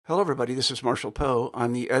Hello, everybody. This is Marshall Poe.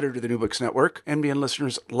 I'm the editor of the New Books Network. NBN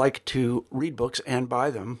listeners like to read books and buy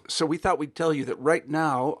them. So we thought we'd tell you that right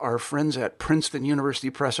now, our friends at Princeton University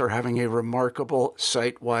Press are having a remarkable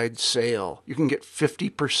site-wide sale. You can get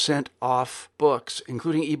 50% off books,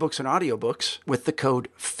 including ebooks and audiobooks, with the code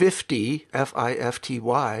 50,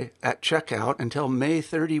 F-I-F-T-Y, at checkout until May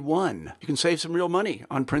 31. You can save some real money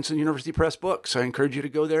on Princeton University Press books. I encourage you to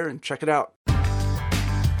go there and check it out.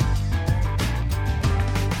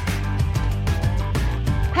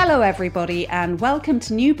 Hello, everybody, and welcome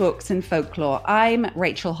to New Books in Folklore. I'm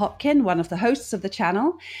Rachel Hopkin, one of the hosts of the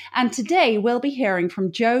channel, and today we'll be hearing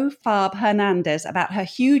from Jo Farb Hernandez about her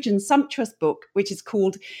huge and sumptuous book, which is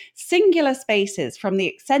called Singular Spaces, From the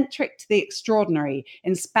Eccentric to the Extraordinary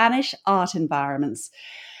in Spanish Art Environments.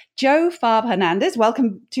 Jo Farb Hernandez,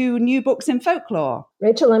 welcome to New Books in Folklore.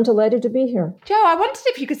 Rachel, I'm delighted to be here. Jo, I wondered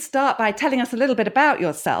if you could start by telling us a little bit about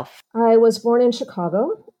yourself. I was born in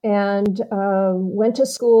Chicago and went to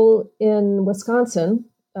school in Wisconsin,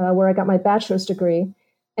 where I got my bachelor's degree.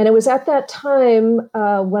 And it was at that time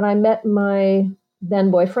when I met my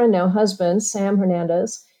then boyfriend, now husband, Sam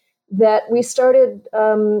Hernandez, that we started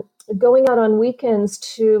going out on weekends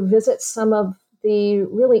to visit some of the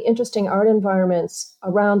really interesting art environments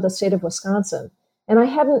around the state of Wisconsin. And I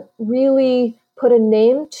hadn't really put a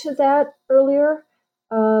name to that earlier,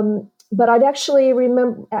 but I'd actually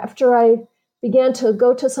remember after I began to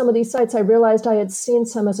go to some of these sites, I realized I had seen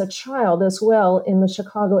some as a child as well in the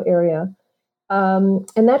Chicago area. And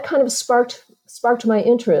that kind of sparked my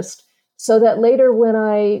interest, so that later when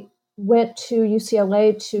I went to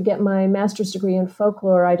UCLA to get my master's degree in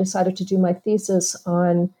folklore, I decided to do my thesis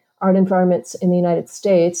on art environments in the United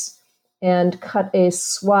States and cut a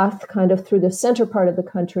swath kind of through the center part of the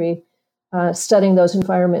country, studying those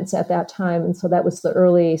environments at that time. And so that was the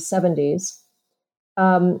early 70s.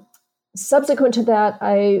 Subsequent to that,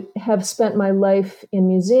 I have spent my life in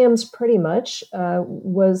museums pretty much, had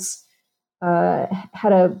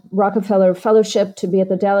a Rockefeller Fellowship to be at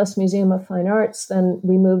the Dallas Museum of Fine Arts. Then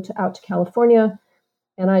we moved out to California,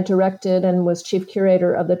 and I directed and was chief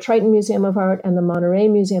curator of the Triton Museum of Art and the Monterey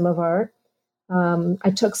Museum of Art.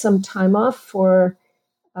 I took some time off for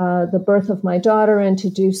the birth of my daughter and to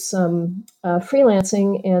do some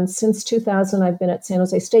freelancing. And since 2000, I've been at San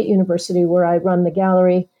Jose State University, where I run the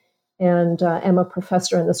gallery and am a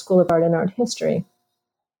professor in the School of Art and Art History.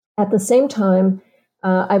 At the same time,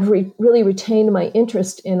 I've really retained my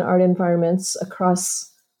interest in art environments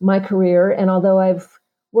across my career. And although I've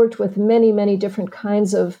worked with many, many different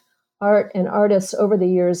kinds of art and artists over the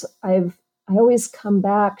years, I always come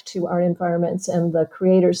back to art environments and the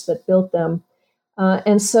creators that built them.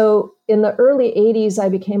 And so in the early 80s, I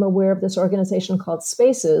became aware of this organization called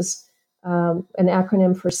Spaces, an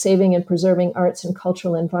acronym for Saving and Preserving Arts and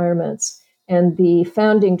Cultural Environments. And the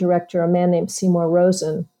founding director, a man named Seymour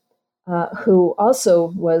Rosen, who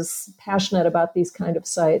also was passionate about these kind of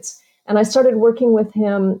sites. And I started working with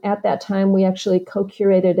him at that time. We actually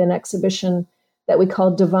co-curated an exhibition that we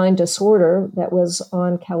called Divine Disorder that was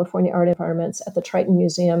on California art environments at the Triton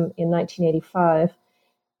Museum in 1985.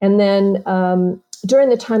 And then during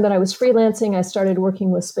the time that I was freelancing, I started working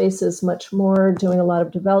with Spaces much more, doing a lot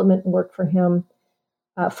of development work for him,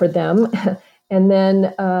 for them. And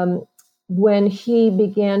then when he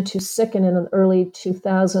began to sicken in the early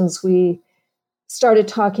 2000s, we started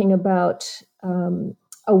talking about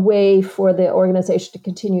a way for the organization to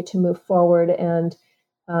continue to move forward. And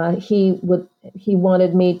he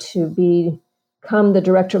wanted me to become the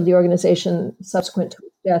director of the organization subsequent to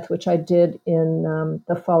his death, which I did in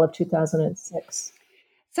the fall of 2006.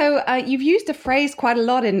 So you've used a phrase quite a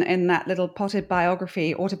lot in that little potted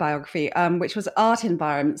autobiography, which was art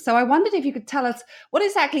environment. So I wondered if you could tell us, what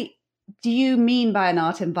exactly do you mean by an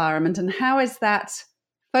art environment, and how is that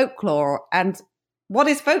folklore? And what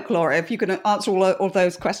is folklore? If you can answer all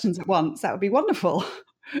those questions at once, that would be wonderful.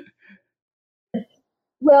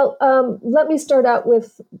 Well, let me start out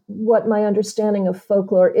with what my understanding of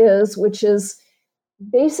folklore is, which is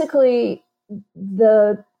basically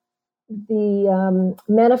the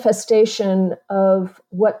manifestation of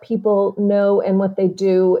what people know and what they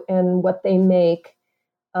do and what they make,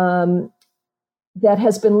 that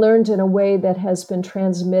has been learned in a way that has been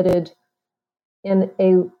transmitted in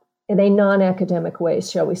a non-academic way,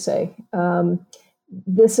 shall we say.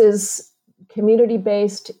 This is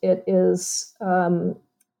community-based. It is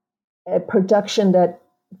a production that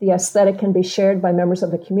the aesthetic can be shared by members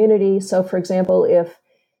of the community. So, for example, if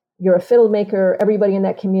you're a fiddle maker, everybody in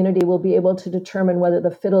that community will be able to determine whether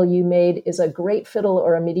the fiddle you made is a great fiddle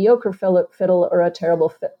or a mediocre fiddle or a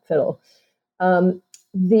terrible fiddle.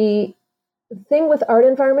 The thing with art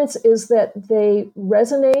environments is that they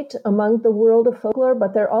resonate among the world of folklore,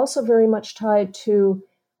 but they're also very much tied to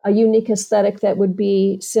a unique aesthetic that would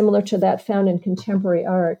be similar to that found in contemporary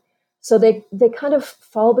art. So they kind of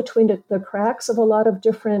fall between the cracks of a lot of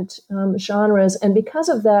different genres. And because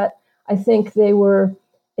of that, I think they were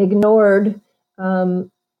ignored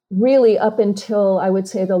really up until, I would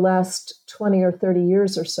say, the last 20 or 30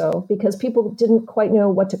 years or so, because people didn't quite know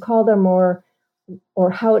what to call them or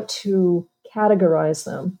how to categorize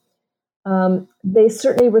them. They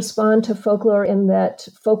certainly respond to folklore in that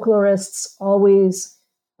folklorists always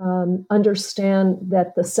understand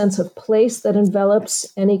that the sense of place that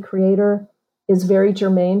envelops any creator is very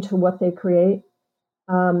germane to what they create.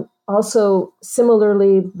 Also,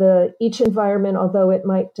 similarly, each environment, although it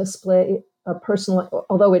might display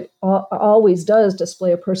although it always does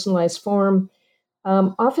display a personalized form,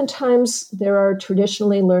 oftentimes there are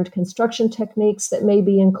traditionally learned construction techniques that may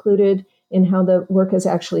be included in how the work is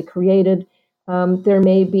actually created. There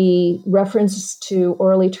may be reference to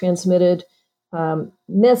orally transmitted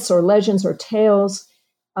myths or legends or tales.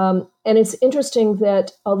 And it's interesting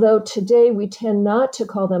that although today we tend not to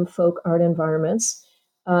call them folk art environments,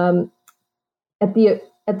 in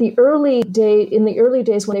the early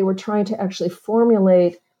days when they were trying to actually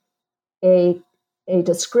formulate a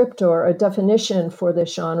descriptor, a definition for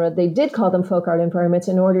this genre, they did call them folk art environments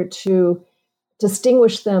in order to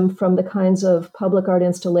distinguish them from the kinds of public art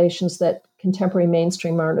installations that contemporary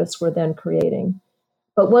mainstream artists were then creating.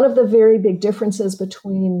 But one of the very big differences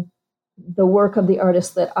between the work of the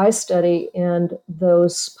artists that I study and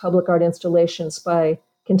those public art installations by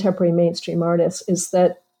contemporary mainstream artists is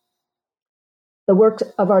that the work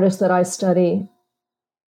of artists that I study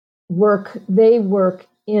work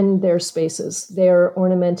in their spaces. They're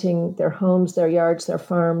ornamenting their homes, their yards, their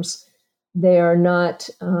farms. They are not,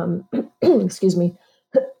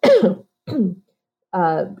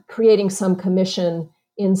 creating some commission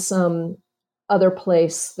in some other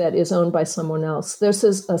place that is owned by someone else. This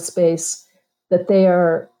is a space that they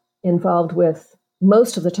are involved with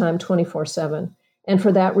most of the time, 24/7. And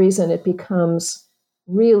for that reason, it becomes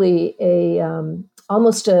really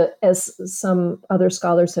as some other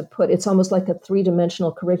scholars have put, it's almost like a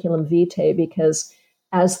three-dimensional curriculum vitae, because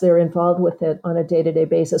as they're involved with it on a day-to-day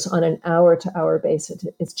basis, on an hour-to-hour basis,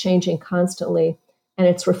 it's changing constantly, and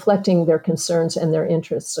it's reflecting their concerns and their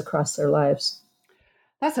interests across their lives.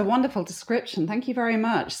 That's a wonderful description. Thank you very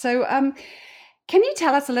much. So can you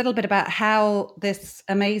tell us a little bit about how this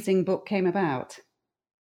amazing book came about?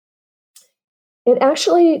 It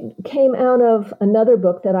actually came out of another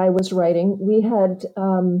book that I was writing. We had,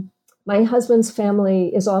 my husband's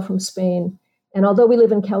family is all from Spain. And although we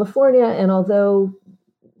live in California, and although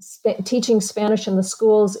teaching Spanish in the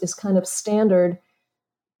schools is kind of standard,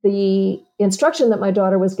 the instruction that my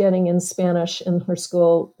daughter was getting in Spanish in her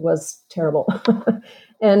school was terrible.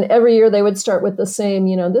 And every year they would start with the same,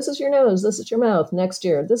 this is your nose, this is your mouth. Next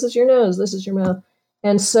year, this is your nose, this is your mouth.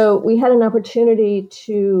 And so we had an opportunity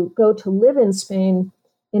to go to live in Spain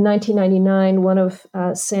in 1999. One of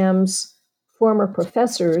Sam's former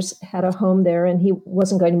professors had a home there, and he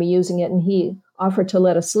wasn't going to be using it. And he offered to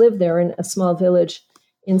let us live there in a small village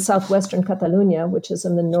in southwestern Catalonia, which is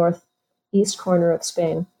in the northeast corner of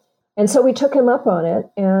Spain. And so we took him up on it.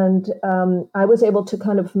 And I was able to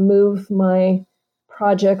kind of move my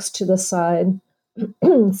projects to the side.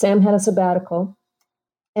 Sam had a sabbatical.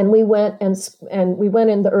 And we went and we went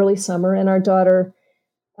in the early summer, and our daughter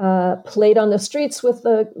played on the streets with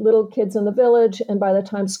the little kids in the village. And by the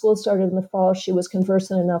time school started in the fall, she was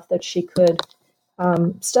conversant enough that she could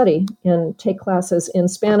study and take classes in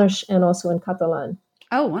Spanish and also in Catalan.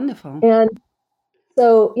 Oh, wonderful. And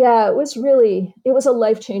so, yeah, it was a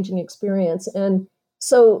life-changing experience. And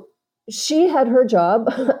so she had her job,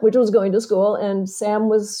 which was going to school, and Sam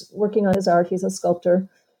was working on his art. He's a sculptor.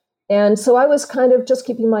 And so I was kind of just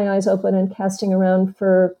keeping my eyes open and casting around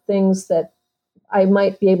for things that I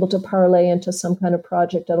might be able to parlay into some kind of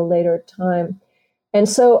project at a later time. And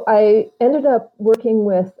so I ended up working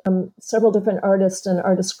with several different artists and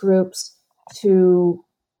artist groups to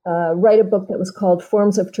write a book that was called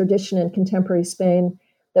Forms of Tradition in Contemporary Spain,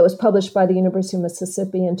 that was published by the University of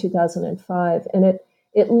Mississippi in 2005. And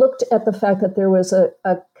it looked at the fact that there was a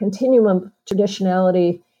continuum of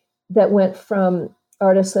traditionality that went from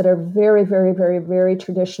artists that are very, very, very, very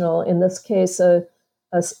traditional. In this case, a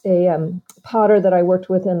potter that I worked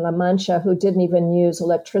with in La Mancha who didn't even use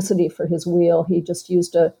electricity for his wheel. He just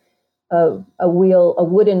used a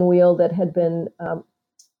wooden wheel that had been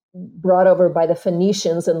brought over by the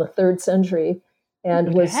Phoenicians in the 3rd century,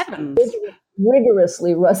 and was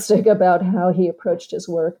rigorously rustic about how he approached his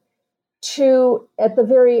work. to, at the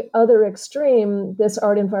very other extreme, this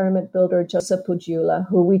art environment builder, Josep Pujula,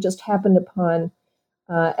 who we just happened upon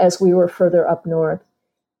as we were further up north.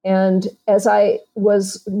 And as I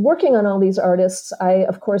was working on all these artists, I,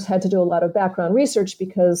 of course, had to do a lot of background research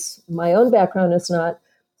because my own background is not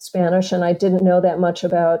Spanish, and I didn't know that much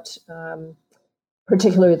about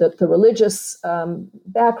particularly the religious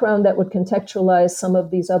background that would contextualize some of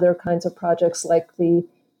these other kinds of projects, like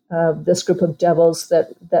this group of devils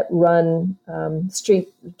that run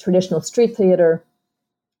traditional street theater,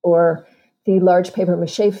 or the large paper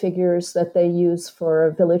mache figures that they use for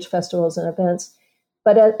village festivals and events.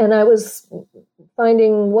 And I was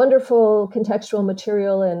finding wonderful contextual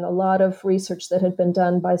material and a lot of research that had been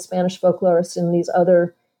done by Spanish folklorists in these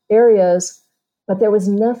other areas, but there was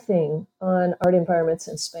nothing on art environments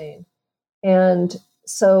in Spain. And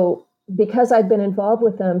so because I'd been involved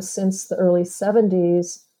with them since the early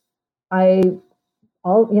 70s,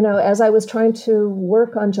 as I was trying to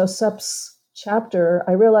work on Josep's chapter,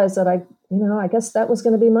 I realized that I guess that was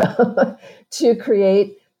going to be my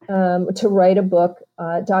to write a book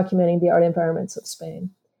documenting the art environments of Spain.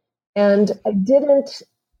 And I didn't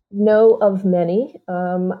know of many.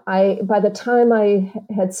 By the time I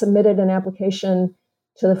had submitted an application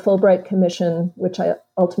to the Fulbright Commission, which I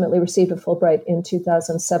ultimately received a Fulbright in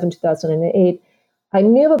 2007, 2008, I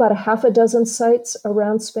knew of about a half a dozen sites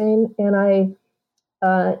around Spain, and I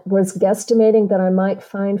was guesstimating that I might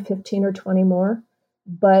find 15 or 20 more.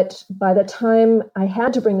 But by the time I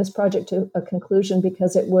had to bring this project to a conclusion,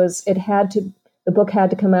 because the book had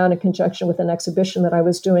to come out in conjunction with an exhibition that I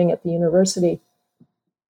was doing at the university,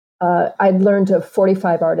 I'd learned of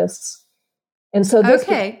 45 artists. And so this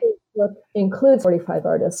book includes 45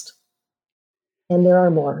 artists, and there are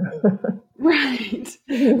more. Right.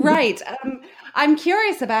 I'm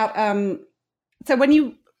curious about, so when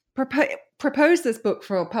you proposed this book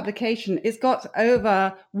for publication, it's got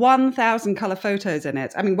over 1,000 color photos in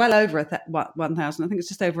it. I mean, well over 1,000. I think it's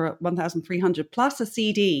just over 1,300, plus a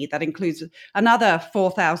CD that includes another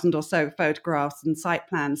 4,000 or so photographs and site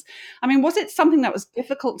plans. I mean, was it something that was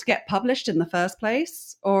difficult to get published in the first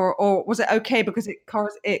place, or was it okay because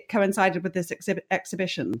it coincided with this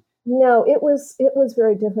exhibition? No, it was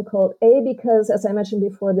very difficult. Because, as I mentioned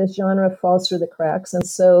before, this genre falls through the cracks, and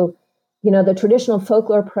so the traditional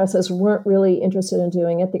folklore presses weren't really interested in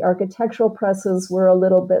doing it. The architectural presses were a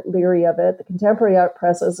little bit leery of it. The contemporary art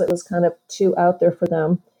presses, it was kind of too out there for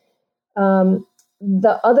them.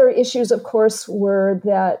 The other issues, of course, were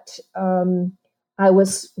that I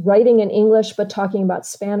was writing in English but talking about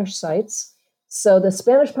Spanish sites. So the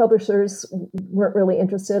Spanish publishers weren't really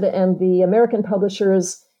interested, and the American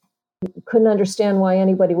publishers couldn't understand why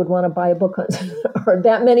anybody would want to buy a book on, or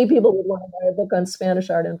that many people would want to buy a book on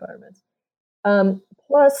Spanish art environments.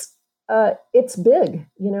 Plus, it's big,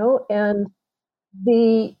 and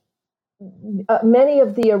the many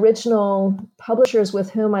of the original publishers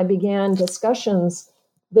with whom I began discussions,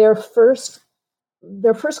 their first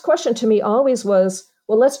question to me always was,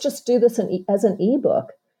 well, let's just do this as an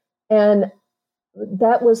ebook. And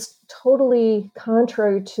that was totally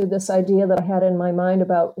contrary to this idea that I had in my mind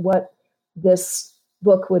about what this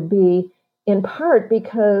book would be, in part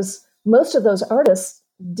because most of those artists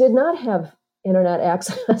did not have internet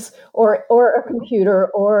access or a computer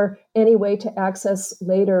or any way to access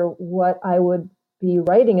later what I would be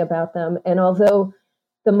writing about them. And although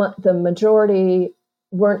the majority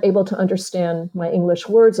weren't able to understand my English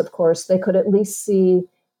words, of course, they could at least see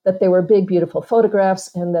that they were big, beautiful photographs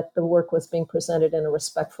and that the work was being presented in a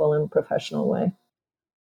respectful and professional way.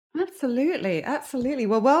 Absolutely.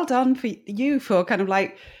 Well done for you for kind of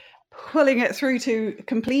like pulling it through to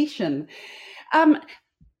completion.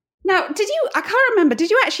 Now, I can't remember,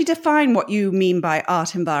 did you actually define what you mean by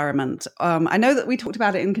art environment? I know that we talked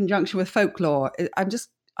about it in conjunction with folklore. I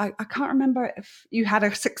can't remember if you had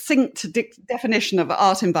a succinct definition of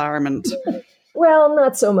art environment. Well,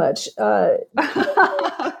 not so much. They're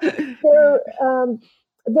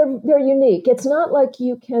unique. It's not like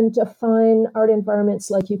you can define art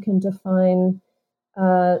environments like you can define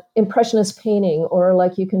Impressionist painting, or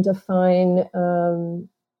like you can define,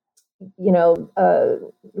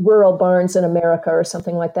 rural barns in America or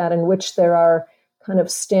something like that, in which there are kind of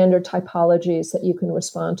standard typologies that you can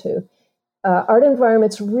respond to. Art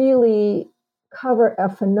environments really cover a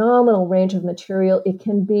phenomenal range of material. It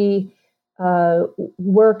can be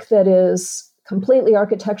work that is completely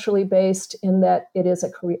architecturally based, in that it is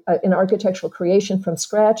an architectural creation from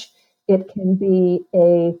scratch. It can be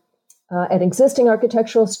an existing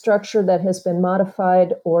architectural structure that has been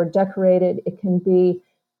modified or decorated. It can be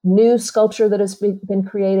new sculpture that has been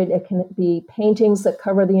created. It can be paintings that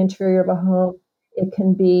cover the interior of a home. It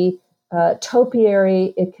can be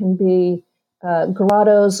topiary, it can be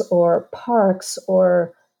grottos or parks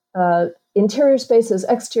or interior spaces,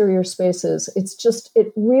 exterior spaces.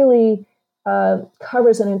 It really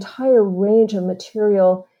covers an entire range of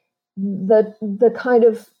material. The kind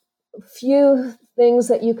of few things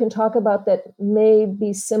that you can talk about that may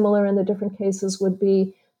be similar in the different cases would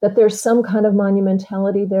be that there's some kind of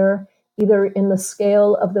monumentality there, either in the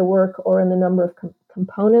scale of the work or in the number of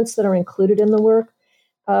components that are included in the work.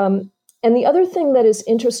 And the other thing that is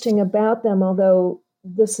interesting about them, although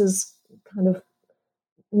this is kind of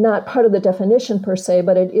not part of the definition per se,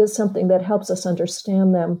 but it is something that helps us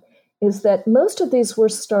understand them, is that most of these were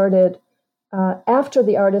started after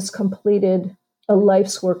the artist completed a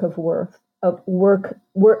life's work of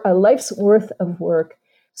a life's worth of work,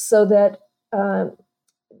 so that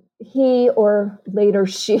he, or later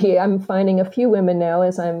she, I'm finding a few women now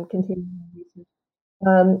as I'm continuing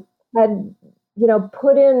research, had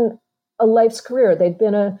put in a life's career. They'd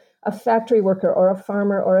been a factory worker or a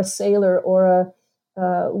farmer or a sailor or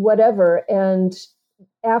a whatever. And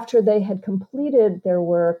after they had completed their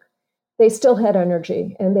work, they still had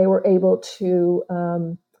energy, and they were able to,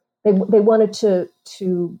 they wanted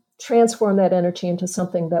to transform that energy into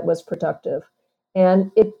something that was productive.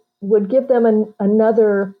 And it would give them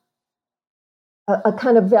another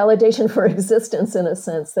kind of validation for existence, in a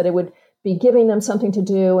sense, that it would be giving them something to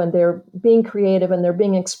do, and they're being creative and they're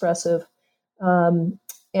being expressive. And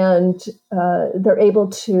they're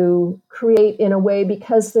able to create in a way,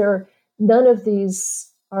 because none of these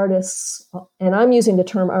artists, and I'm using the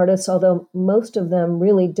term artists, although most of them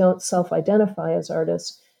really don't self-identify as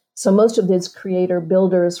artists. So most of these creator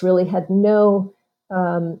builders really had no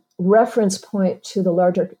reference point to the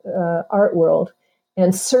larger art world.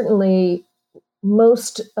 And certainly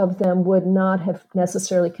most of them would not have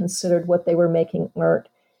necessarily considered what they were making art.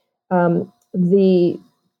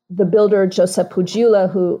 The builder, Josep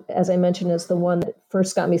Pujula, who, as I mentioned, is the one that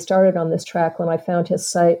first got me started on this track when I found his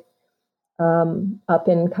site up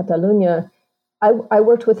in Catalonia, I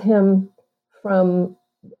worked with him from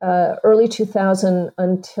early 2000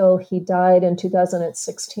 until he died in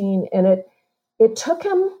 2016. And it took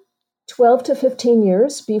him 12 to 15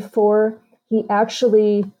 years before he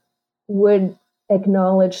actually would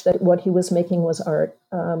acknowledge that what he was making was art.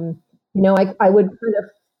 I would kind of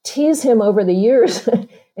tease him over the years,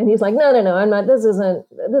 and he's like, no, I'm not, this isn't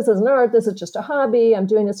art. This is just a hobby. I'm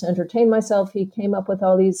doing this to entertain myself. He came up with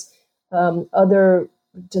all these other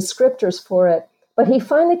descriptors for it. But he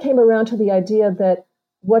finally came around to the idea that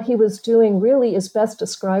what he was doing really is best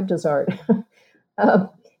described as art.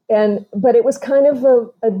 But it was kind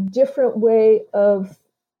of a different way of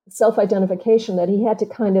self-identification that he had to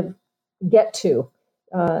kind of get to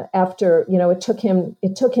after,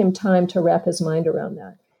 it took him time to wrap his mind around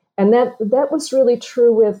that. And that was really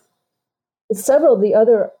true with several of the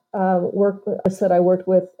other works that I worked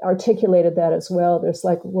with, articulated that as well. There's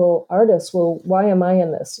like, well, artists, well, why am I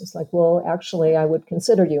in this? It's like, well, actually, I would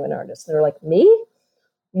consider you an artist. They're like, me?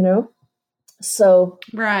 So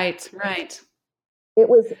right. It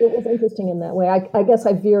was interesting in that way. I guess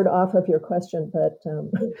I veered off of your question, but no.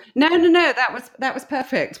 That was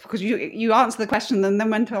perfect, because you answered the question and then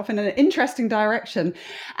went off in an interesting direction.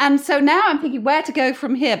 And so now I'm thinking where to go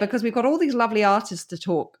from here, because we've got all these lovely artists to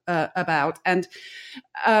talk about. And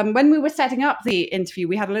when we were setting up the interview,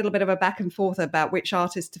 we had a little bit of a back and forth about which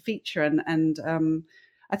artists to feature, and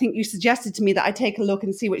I think you suggested to me that I take a look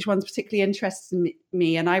and see which ones particularly interested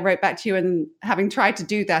me. And I wrote back to you, and having tried to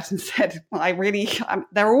do that, and said, well,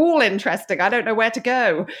 they're all interesting. I don't know where to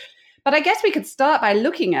go. But I guess we could start by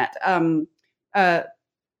looking at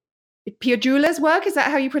Pujula's work. Is that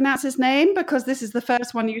how you pronounce his name? Because this is the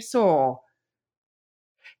first one you saw.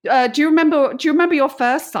 Do you remember your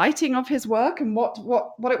first sighting of his work, and what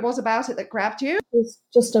it was about it that grabbed you? It's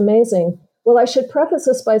just amazing. Well, I should preface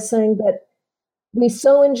this by saying that we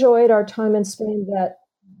so enjoyed our time in Spain that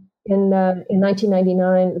in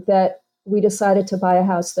 1999 that we decided to buy a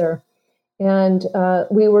house there. And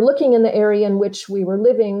we were looking in the area in which we were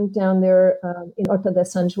living down there in Horta de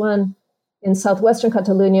Sant Joan in southwestern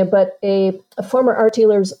Catalonia. But a former art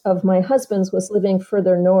dealer of my husband's was living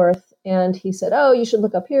further north. And he said, oh, you should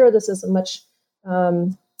look up here. This is a much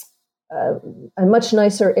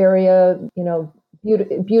nicer area,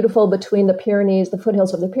 beautiful between the Pyrenees, the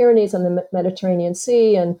foothills of the Pyrenees and the Mediterranean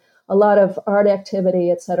Sea, and a lot of art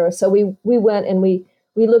activity, et cetera. So we went and we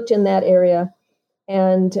looked in that area,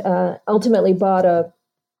 and ultimately bought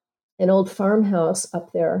an old farmhouse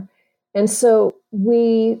up there. And so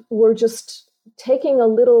we were just taking a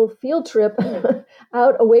little field trip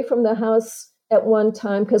out away from the house at one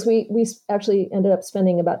time, because we actually ended up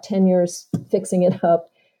spending about 10 years fixing it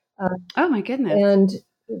up. Oh my goodness. And,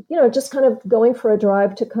 just kind of going for a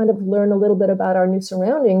drive to kind of learn a little bit about our new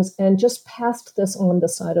surroundings, and just passed this on the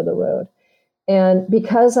side of the road. And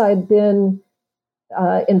because I'd been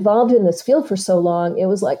involved in this field for so long, it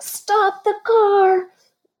was like, stop the car.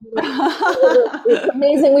 It's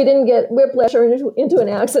amazing we didn't get whiplash or into an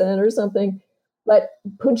accident or something. But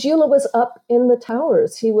Pujila was up in the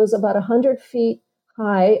towers. He was about 100 feet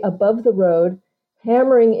high above the road,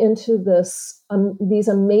 hammering into these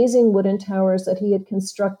amazing wooden towers that he had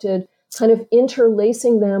constructed, kind of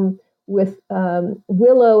interlacing them with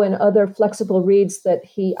willow and other flexible reeds that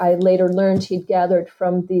I later learned he'd gathered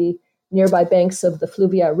from the nearby banks of the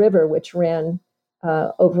Fluvia River, which ran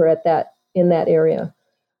over in that area.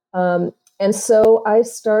 And so I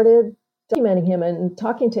started documenting him and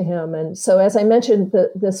talking to him. And so, as I mentioned,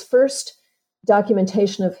 this first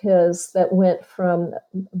documentation of his that went from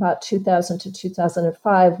about 2000 to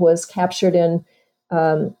 2005 was captured in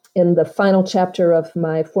the final chapter of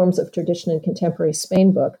my Forms of Tradition in Contemporary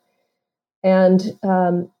Spain book. And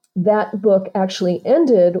that book actually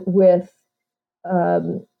ended with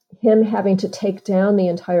him having to take down the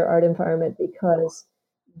entire art environment because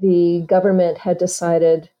the government had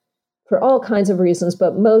decided, for all kinds of reasons,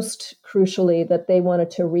 but most crucially, that they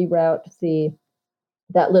wanted to reroute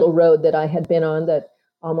that little road that I had been on that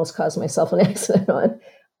almost caused myself an accident on.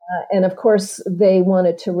 And of course, they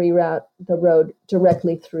wanted to reroute the road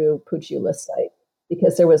directly through Pujila's site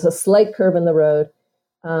because there was a slight curve in the road.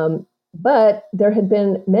 But there had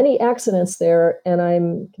been many accidents there, and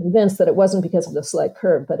I'm convinced that it wasn't because of the slight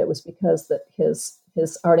curve, but it was because that his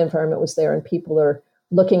art environment was there and people are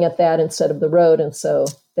looking at that instead of the road. And so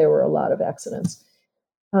there were a lot of accidents.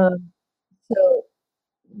 So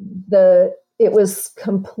it was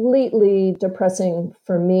completely depressing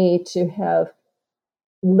for me to have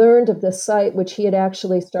learned of this site, which he had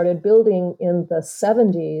actually started building in the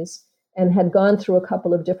 70s and had gone through a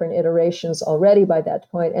couple of different iterations already by that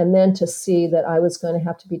point, and then to see that I was going to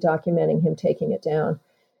have to be documenting him taking it down.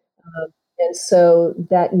 And so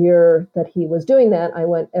that year that he was doing that, I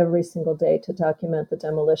went every single day to document the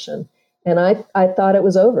demolition. And I thought it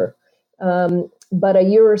was over. But a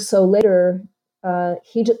year or so later,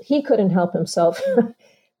 he couldn't help himself.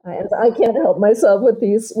 And I can't help myself with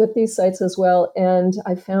these sites as well. And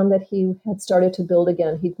I found that he had started to build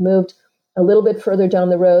again. He'd moved a little bit further down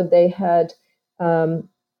the road. They had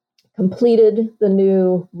completed the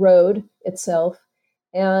new road itself.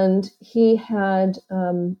 And he had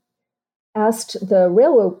asked the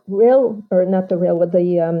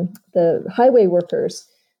the highway workers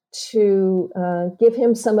to give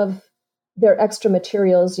him some of their extra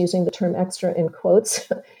materials, using the term extra in quotes.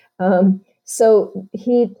 So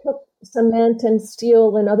he took cement and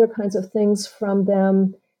steel and other kinds of things from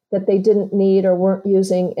them that they didn't need or weren't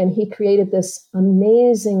using. And he created this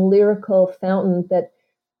amazing lyrical fountain that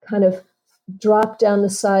kind of dropped down the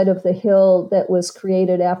side of the hill that was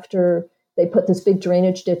created after they put this big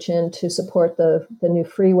drainage ditch in to support the new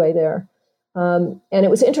freeway there. And it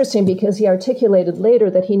was interesting because he articulated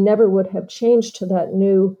later that he never would have changed to that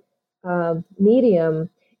new medium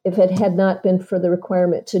if it had not been for the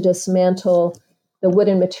requirement to dismantle the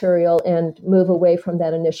wooden material and move away from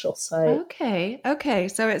that initial site. Okay.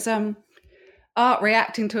 So it's art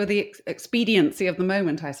reacting to the expediency of the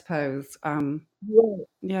moment, I suppose.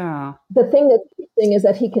 Yeah. The thing that's interesting is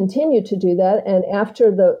that he continued to do that, and after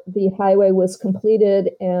the highway was completed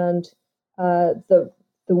and the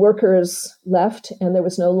workers left, and there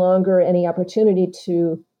was no longer any opportunity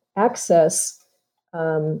to access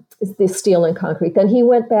the steel and concrete, then he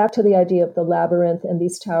went back to the idea of the labyrinth and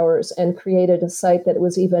these towers and created a site that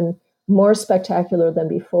was even more spectacular than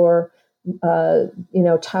before.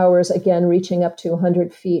 Towers, again, reaching up to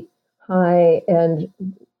 100 feet high, and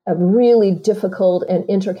a really difficult and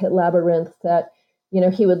intricate labyrinth that,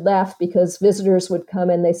 he would laugh because visitors would come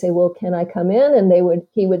and they say, well, can I come in? And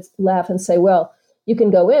he would laugh and say, well, you can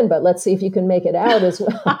go in, but let's see if you can make it out as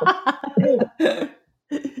well.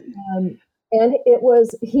 And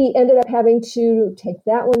he ended up having to take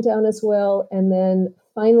that one down as well. And then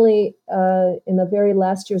finally, in the very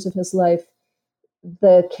last years of his life,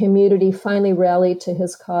 the community finally rallied to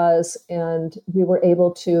his cause, and we were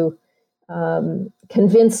able to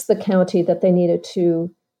convince the county that they needed to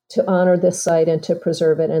honor this site and to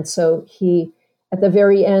preserve it. And so he, at the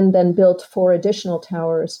very end, then built 4 additional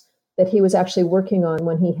towers that he was actually working on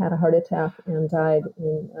when he had a heart attack and died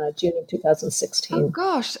in June of 2016. Oh,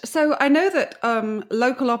 gosh. So I know that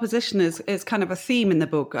local opposition is kind of a theme in the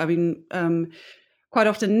book. I mean, quite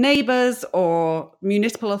often neighbors or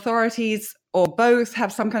municipal authorities or both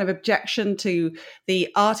have some kind of objection to the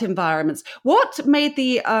art environments. What made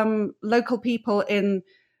the local people in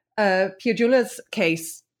Piagiula's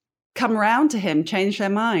case come around to him, change their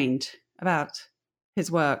mind about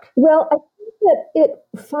his work? Well, I think that it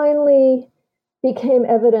finally became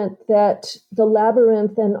evident that the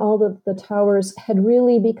labyrinth and all the towers had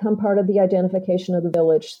really become part of the identification of the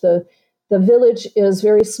village. The village is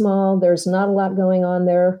very small. There's not a lot going on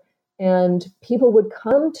there. And people would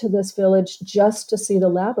come to this village just to see the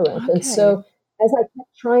labyrinth. Okay. And so as I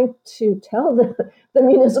kept trying to tell the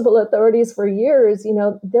municipal authorities for years,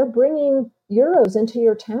 they're bringing Euros into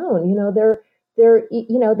your town.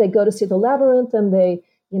 They go to see the labyrinth and they,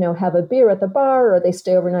 have a beer at the bar, or they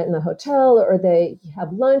stay overnight in the hotel, or they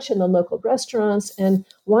have lunch in the local restaurants. And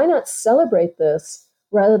why not celebrate this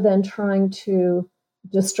rather than trying to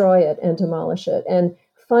destroy it and demolish it? And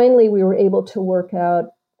finally, we were able to work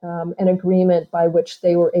out an agreement by which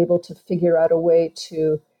they were able to figure out a way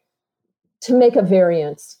to make a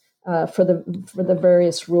variance for the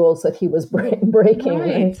various rules that he was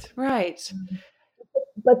breaking. Right.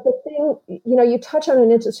 But the thing, you touch on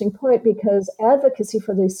an interesting point, because advocacy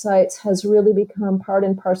for these sites has really become part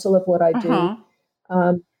and parcel of what I do.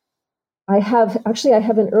 I have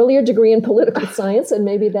an earlier degree in political science, and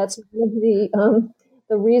maybe that's one of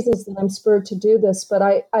the reasons that I'm spurred to do this. But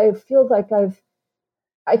I feel like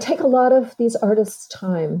I take a lot of these artists'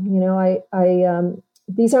 time.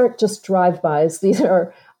 These aren't just drive-bys. These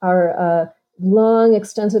are long,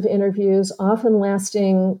 extensive interviews, often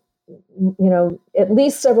lasting, at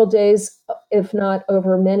least several days, if not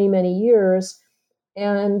over many, many years.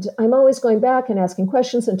 And I'm always going back and asking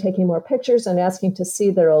questions and taking more pictures and asking to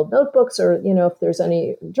see their old notebooks, or, if there's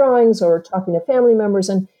any drawings, or talking to family members.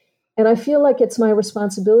 And I feel like it's my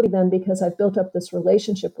responsibility then, because I've built up this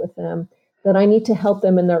relationship with them, that I need to help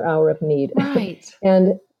them in their hour of need. Right.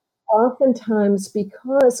 And oftentimes,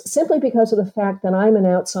 simply because of the fact that I'm an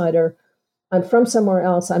outsider, I'm from somewhere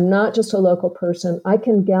else, I'm not just a local person, I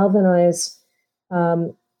can galvanize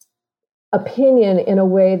opinion in a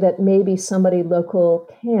way that maybe somebody local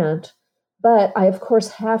can't. But I, of course,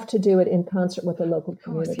 have to do it in concert with the local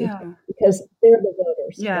community, because they're the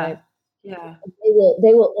voters. Yeah. Right? Yeah.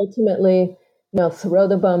 They will ultimately, throw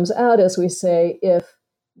the bums out, as we say, if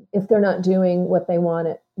they're not doing what they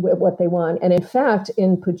want. And in fact,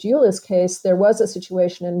 in Piagiula's case, there was a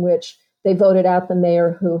situation in which they voted out the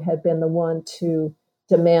mayor who had been the one to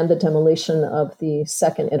demand the demolition of the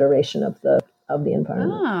second iteration of the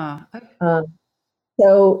environment. Okay.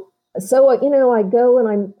 So I go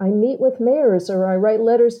and I meet with mayors, or I write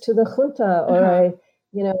letters to the junta, or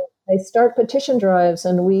I start petition drives,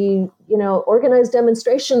 and we organize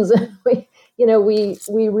demonstrations, and we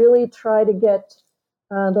really try to get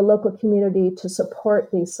the local community to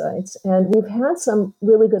support these sites. And we've had some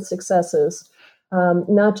really good successes.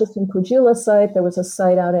 Not just in Piagiula's site. There was a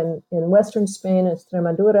site out in Western Spain, in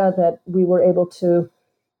Extremadura, that we were able to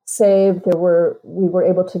save. We were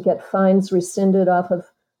able to get fines rescinded off of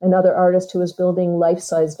another artist who was building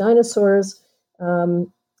life-size dinosaurs.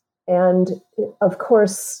 And of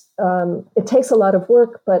course, it takes a lot of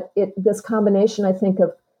work, but this combination, I think,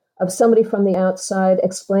 of somebody from the outside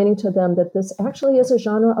explaining to them that this actually is a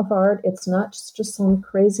genre of art. It's not just some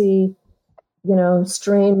crazy,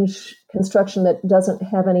 strange construction that doesn't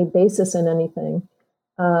have any basis in anything.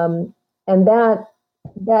 And that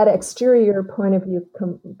exterior point of view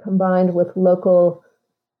combined with local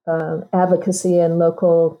advocacy and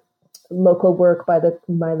local work by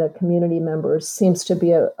the community members seems to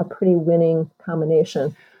be a pretty winning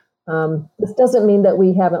combination. This doesn't mean that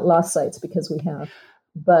we haven't lost sites, because we have,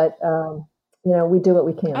 but we do what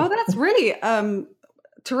we can. Oh, that's really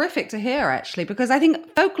terrific to hear, actually, because I think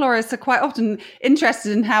folklorists are quite often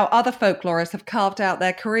interested in how other folklorists have carved out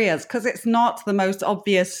their careers, because it's not the most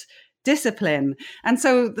obvious discipline. And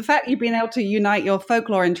so the fact you've been able to unite your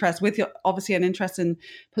folklore interest with obviously an interest in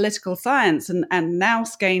political science and now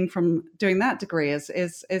gain from doing that degree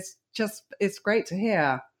is great to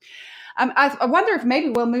hear. I wonder if maybe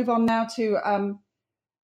we'll move on now to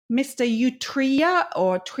Mr.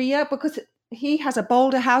 Utria, because he has a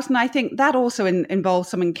boulder house, and I think that also involves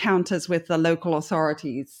some encounters with the local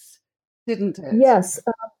authorities, didn't it? Yes.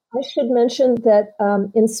 I should mention that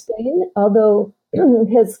in Spain, although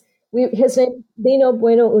his name is Lino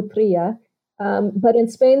Bueno Utria, but in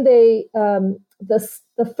Spain, the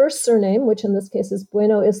first surname, which in this case is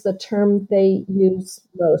Bueno, is the term they use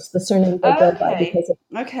most, the surname they go by, because of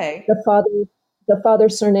the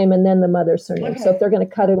father's surname and then the mother's surname. Okay. So if they're going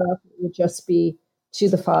to cut it off, it would just be to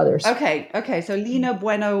the fathers. Okay. So Lino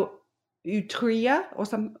Bueno Utria or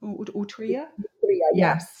some Utria?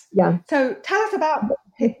 Yes. Yeah. So tell us about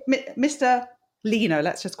Mr. Lino.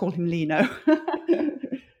 Let's just call him Lino.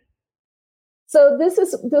 So this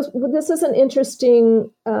is an interesting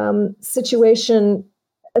situation,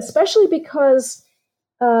 especially because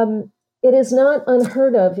it is not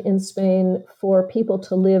unheard of in Spain for people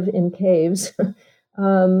to live in caves.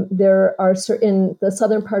 There are in the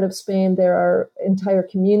southern part of Spain, there are entire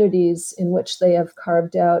communities in which they have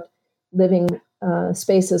carved out living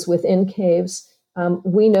spaces within caves.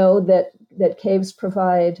 We know that caves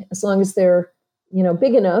provide, as long as they're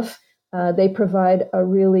big enough, they provide a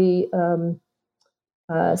really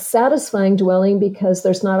satisfying dwelling because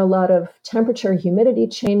there's not a lot of temperature, humidity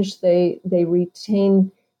change. They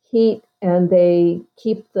retain heat and they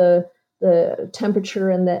keep the temperature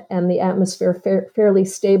and the atmosphere fairly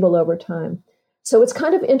stable over time. So it's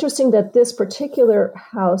kind of interesting that this particular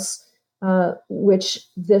house, which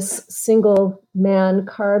this single man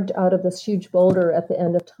carved out of this huge boulder at the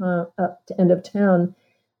end of town,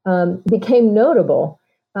 became notable.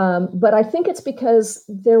 But I think it's because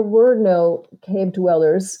there were no cave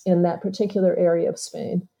dwellers in that particular area of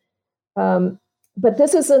Spain. But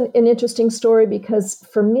this is an interesting story because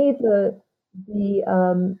for me,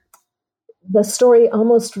 the story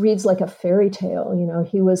almost reads like a fairy tale.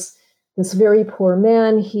 He was this very poor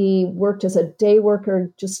man. He worked as a day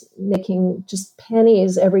worker, just making just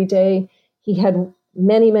pennies every day. He had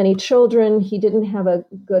many, many children. He didn't have a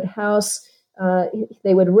good house.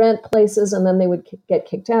 They would rent places and then they would get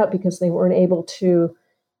kicked out because they weren't able to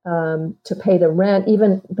pay the rent,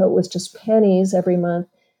 even though it was just pennies every month.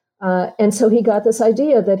 And so he got this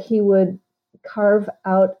idea that he would carve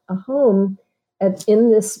out a home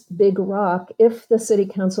in this big rock if the city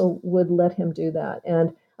council would let him do that.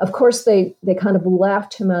 And of course, they kind of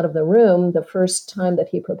laughed him out of the room the first time that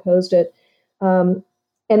he proposed it. And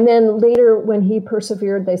then later, when he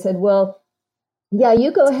persevered, they said, well, yeah,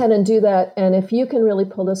 you go ahead and do that. And if you can really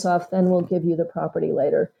pull this off, then we'll give you the property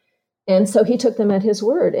later. And so he took them at his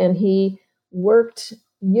word and he worked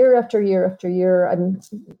year after year after year. I'm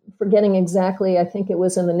forgetting exactly. I think it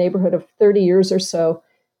was in the neighborhood of 30 years or so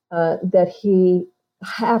that he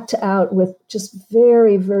hacked out with just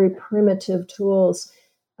very, very primitive tools,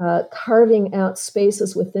 carving out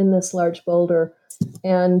spaces within this large boulder.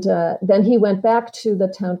 And then he went back to the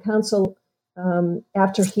town council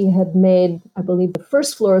after he had made, I believe, the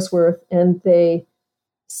first floor's worth, and they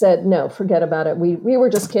said, no, forget about it. We were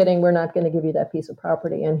just kidding. We're not going to give you that piece of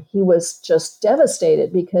property. And he was just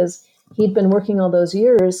devastated because he'd been working all those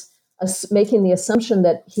years making the assumption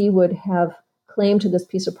that he would have claim to this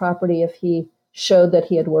piece of property if he showed that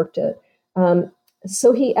he had worked it.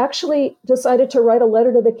 So he actually decided to write a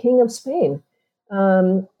letter to the King of Spain.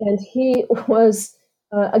 And he was,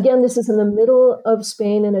 again, this is in the middle of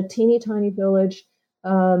Spain in a teeny tiny village.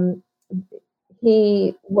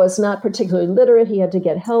 He was not particularly literate. He had to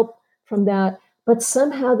get help from that. But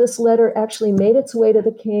somehow this letter actually made its way to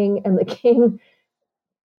the king, and the king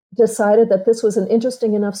decided that this was an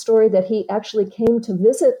interesting enough story that he actually came to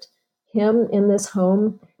visit him in this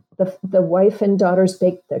home. The wife and daughters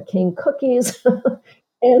baked the king cookies,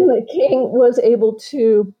 and the king was able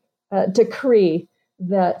to decree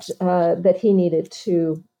that he needed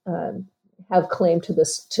to have claim to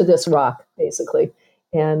this rock, basically,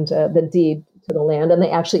 and the deed to the land. And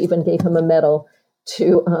they actually even gave him a medal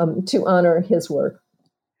to honor his work.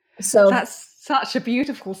 So that's such a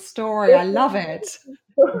beautiful story. I love it.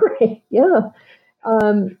 Story. Yeah.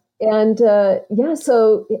 And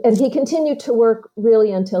he continued to work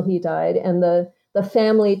really until he died. And the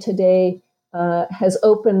family today has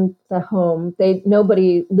opened the home.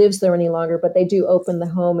 Nobody lives there any longer, but they do open the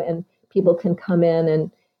home, and people can come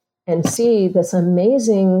in and see this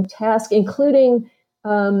amazing task, including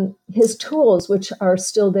his tools, which are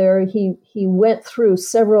still there. He went through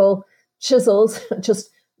several chisels,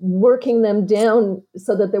 just working them down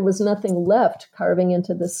so that there was nothing left carving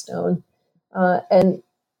into the stone. And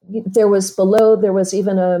there was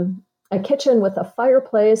even a kitchen with a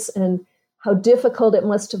fireplace, and how difficult it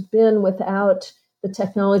must have been without the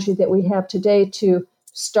technology that we have today to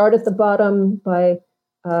start at the bottom by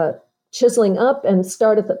chiseling up and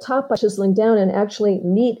start at the top by chiseling down and actually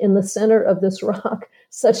meet in the center of this rock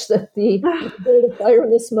such that the fire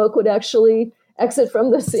and the smoke would actually exit from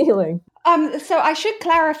the ceiling. So I should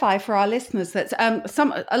clarify for our listeners that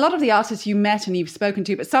a lot of the artists you met and you've spoken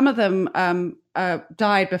to, but some of them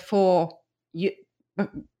died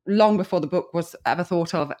long before the book was ever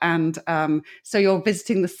thought of, and so you're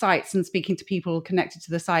visiting the sites and speaking to people connected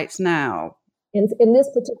to the sites now. In this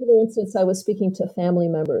particular instance, I was speaking to family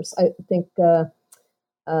members. I think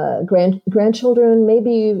grandchildren,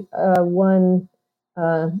 maybe one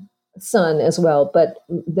son as well, but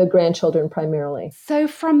the grandchildren primarily. So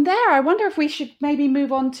from there, I wonder if we should maybe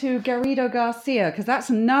move on to Garrido Garcia, because that's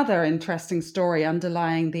another interesting story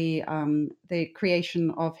underlying the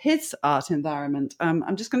creation of his art environment.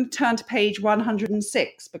 I'm just going to turn to page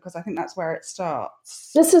 106 because I think that's where it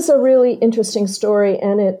starts. This is a really interesting story,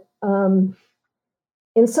 and it,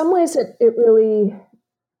 in some ways, it really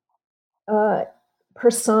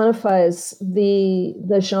personifies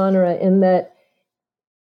the genre in that.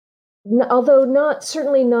 Although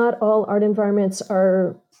certainly not all art environments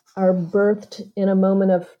are birthed in a moment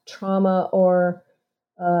of trauma or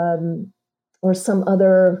some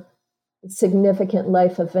other significant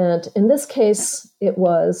life event. In this case, it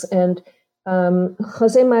was. And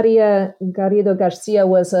Jose Maria Garrido Garcia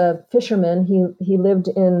was a fisherman. He lived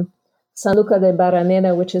in Sanlúcar de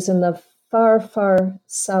Barrameda, which is in the far, far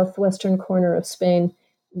southwestern corner of Spain,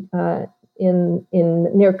 in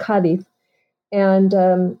near Cádiz,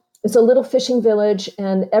 and it's a little fishing village,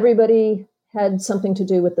 and everybody had something to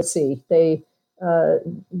do with the sea. The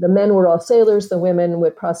men were all sailors, the women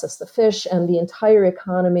would process the fish, and the entire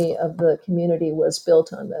economy of the community was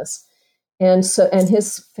built on this. And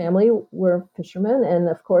his family were fishermen, and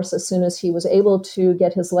of course, as soon as he was able to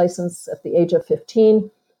get his license at the age of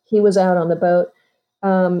 15, he was out on the boat.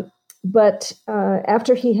 But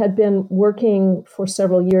after he had been working for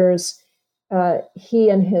several years, he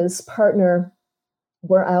and his partner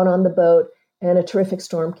were out on the boat, and a terrific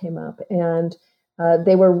storm came up, and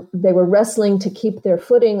they were wrestling to keep their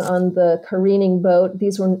footing on the careening boat.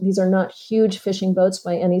 These are not huge fishing boats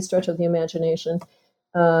by any stretch of the imagination,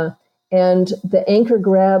 and the anchor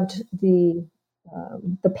grabbed the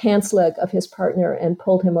pants leg of his partner and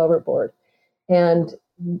pulled him overboard. And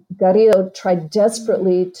Garrido tried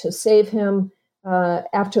desperately to save him.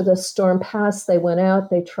 After the storm passed, they went out.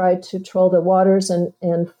 They tried to troll the waters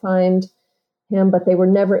and find him, but they were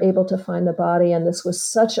never able to find the body. And this was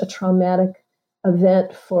such a traumatic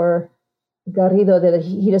event for Garrido that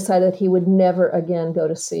he decided he would never again go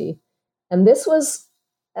to sea. And this was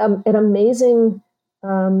an amazing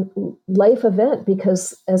life event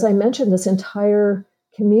because, as I mentioned, this entire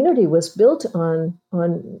community was built on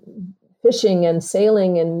fishing and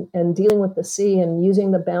sailing and dealing with the sea and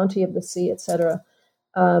using the bounty of the sea, etc.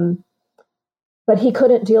 But he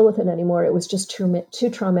couldn't deal with it anymore. It was just too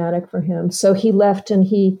traumatic for him. So he left, and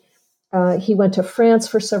he went to France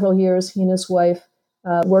for several years. He and his wife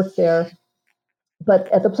worked there.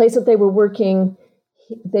 But at the place that they were working,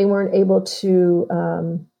 they weren't able to,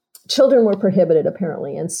 children were prohibited,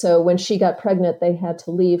 apparently. And so when she got pregnant, they had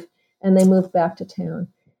to leave, and they moved back to town.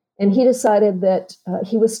 And he decided that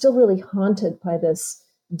he was still really haunted by this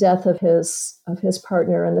death of his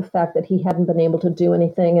partner and the fact that he hadn't been able to do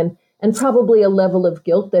anything, and probably a level of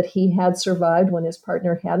guilt that he had survived when his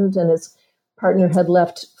partner hadn't, and his partner had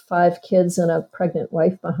left 5 kids and a pregnant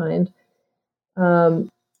wife behind. And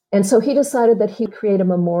so he decided that he'd create a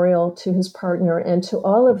memorial to his partner and to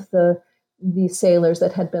all of the sailors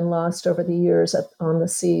that had been lost over the years on the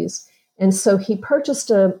seas. And so he purchased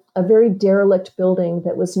a very derelict building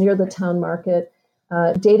that was near the town market,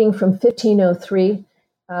 dating from 1503.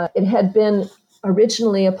 It had been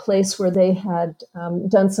originally a place where they had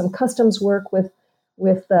done some customs work with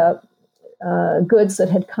goods that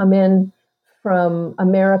had come in from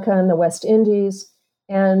America and the West Indies.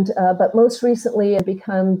 But most recently, it had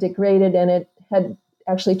become degraded, and it had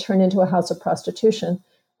actually turned into a house of prostitution,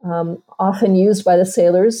 often used by the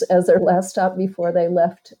sailors as their last stop before they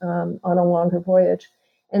left on a longer voyage.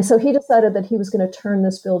 And so he decided that he was going to turn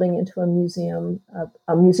this building into a museum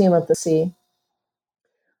of the sea.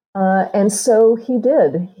 And so he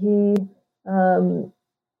did. He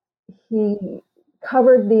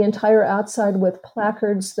covered the entire outside with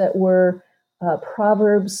placards that were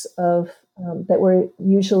proverbs that were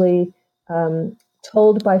usually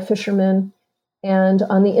told by fishermen. And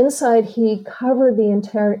on the inside, he covered the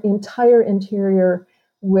entire interior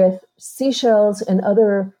with seashells and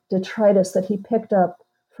other detritus that he picked up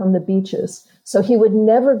from the beaches. So he would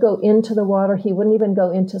never go into the water. He wouldn't even go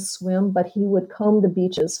in to swim, but he would comb the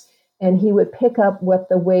beaches, and he would pick up what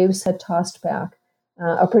the waves had tossed back.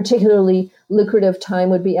 A particularly lucrative time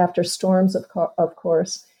would be after storms, of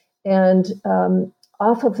course. And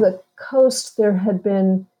off of the coast, there had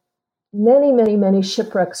been many, many, many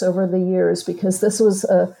shipwrecks over the years, because this was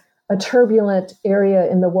a turbulent area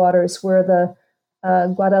in the waters where the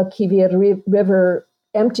Guadalquivir River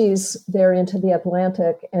empties there into the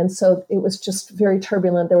Atlantic. And so it was just very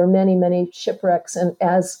turbulent. There were many, many shipwrecks. And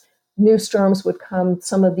as new storms would come,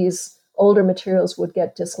 some of these older materials would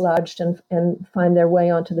get dislodged and find their way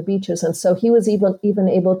onto the beaches. And so he was even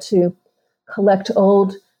able to collect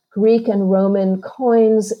old Greek and Roman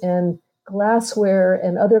coins and glassware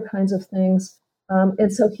and other kinds of things.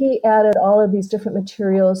 And so he added all of these different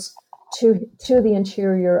materials to the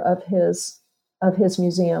interior of his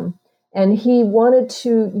museum. And he wanted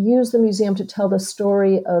to use the museum to tell the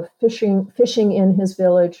story of fishing in his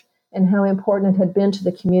village and how important it had been to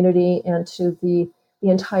the community and to the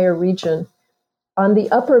entire region. On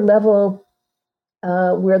the upper level,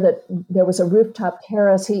 where there was a rooftop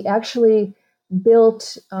terrace, he actually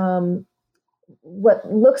built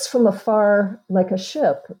what looks from afar like a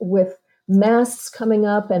ship with masts coming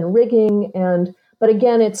up and rigging, but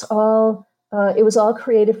again, it was all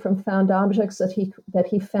created from found objects that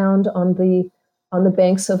he found on the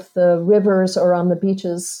banks of the rivers or on the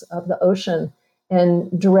beaches of the ocean,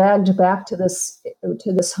 and dragged back to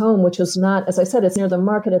this home, which is not, as I said, it's near the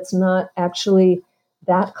market. It's not actually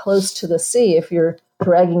that close to the sea if you're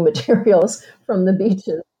dragging materials from the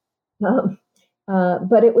beaches.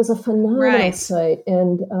 But it was a phenomenal site,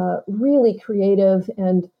 and really creative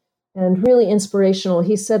and really inspirational.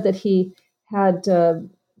 He said that he had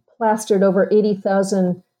plastered over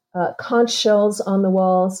 80,000 conch shells on the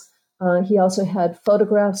walls. He also had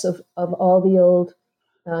photographs of all the old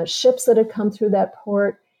ships that had come through that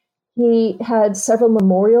port. He had several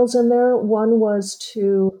memorials in there. One was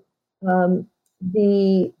to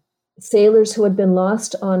the sailors who had been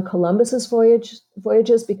lost on Columbus's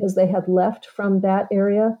voyages because they had left from that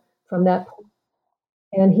area, from that port.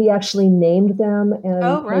 And he actually named them and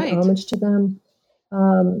paid homage to them.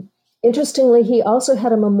 Interestingly, he also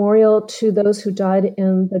had a memorial to those who died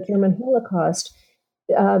in the German Holocaust,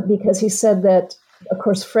 because he said that, of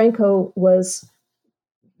course, Franco was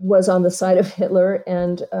on the side of Hitler,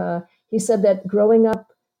 and he said that growing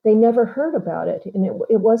up, they never heard about it. And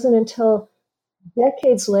it wasn't until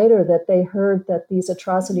decades later that they heard that these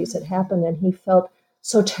atrocities had happened, and he felt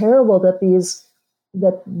so terrible that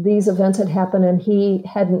these events had happened, and he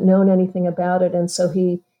hadn't known anything about it. And so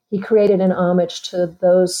he created an homage to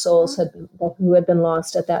those souls who had been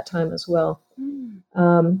lost at that time as well.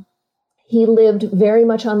 He lived very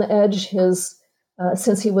much on the edge.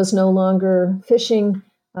 Since he was no longer fishing,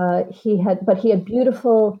 he had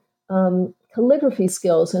beautiful calligraphy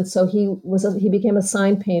skills, and so he became a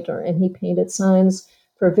sign painter, and he painted signs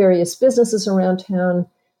for various businesses around town.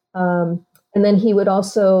 And then he would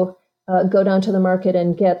also go down to the market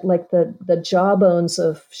and get like the jawbones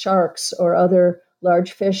of sharks or other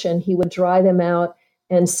large fish, and he would dry them out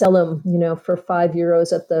and sell them, for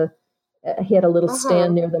 €5 he had a little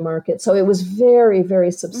stand near the market. So it was very,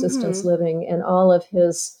 very subsistence living, and all of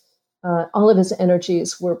his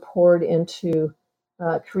energies were poured into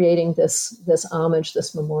creating this homage,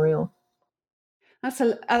 this memorial. That's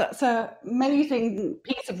a amazing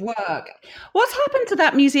piece of work. What's happened to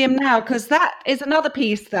that museum now? Because that is another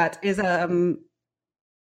piece that is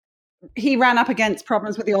he ran up against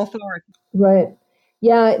problems with the authorities. Right.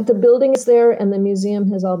 Yeah, the building is there, and the museum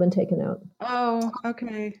has all been taken out. Oh,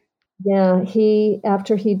 okay. Yeah,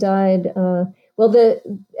 after he died.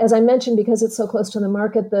 As I mentioned, because it's so close to the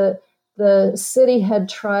market, the city had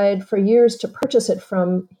tried for years to purchase it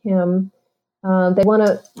from him. They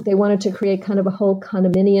wanted to create kind of a whole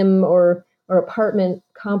condominium or apartment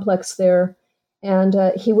complex there, and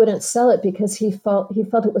he wouldn't sell it because he felt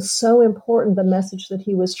it was so important, the message that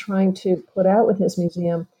he was trying to put out with his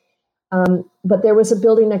museum. But there was a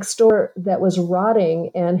building next door that was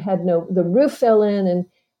rotting and the roof fell in,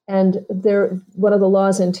 and one of the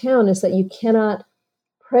laws in town is that you cannot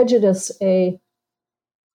prejudice a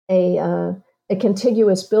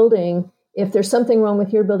contiguous building. If there's something wrong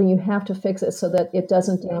with your building, you have to fix it so that it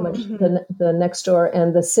doesn't damage the next door.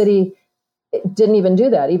 And the city didn't even do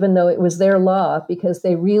that, even though it was their law, because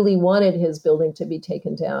they really wanted his building to be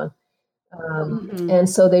taken down. And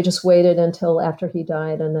so they just waited until after he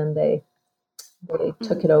died, and then they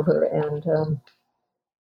took it over. And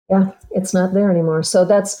it's not there anymore. So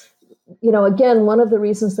that's, again, one of the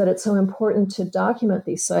reasons that it's so important to document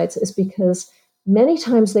these sites is because many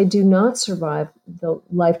times they do not survive the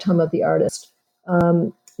lifetime of the artist.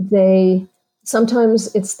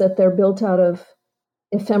 Sometimes it's that they're built out of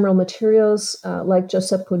ephemeral materials, like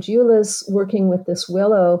Josep Pujolas working with this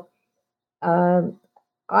willow.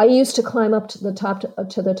 I used to climb up to the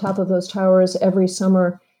top of those towers every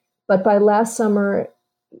summer, but by last summer,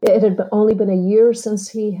 it had only been a year since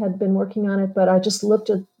he had been working on it. But I just looked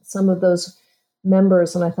at some of those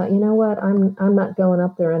members, and I thought, you know what, I'm not going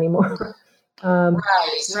up there anymore.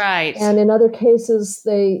 Right. And in other cases,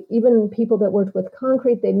 even people that worked with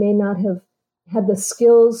concrete, they may not have had the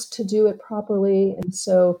skills to do it properly, and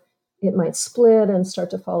so it might split and start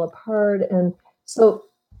to fall apart. And so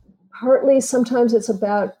partly, sometimes it's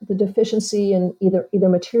about the deficiency in either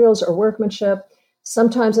materials or workmanship.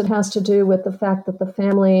 Sometimes it has to do with the fact that the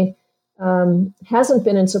family hasn't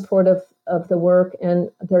been in support of the work, and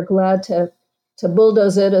they're glad to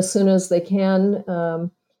bulldoze it as soon as they can.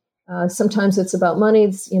 Sometimes it's about money.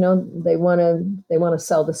 They want to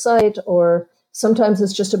sell the site, or sometimes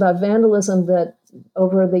it's just about vandalism that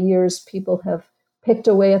over the years people have picked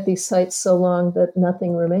away at these sites so long that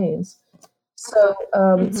nothing remains. So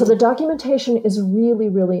the documentation is really,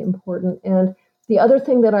 really important. And the other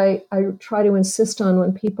thing that I try to insist on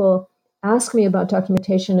when people ask me about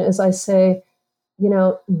documentation is I say,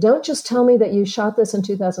 don't just tell me that you shot this in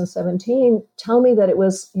 2017. Tell me that it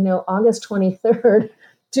was, August 23rd,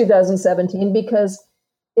 2017, because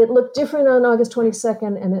it looked different on August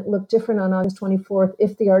 22nd and it looked different on August 24th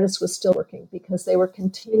if the artist was still working, because they were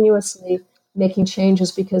continuously making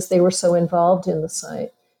changes because they were so involved in the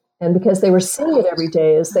site and because they were seeing it every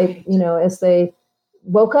day as they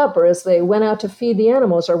woke up or as they went out to feed the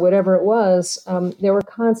animals or whatever it was. There were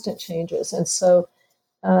constant changes. And so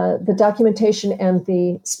the documentation and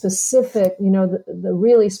the specific, the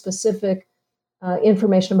really specific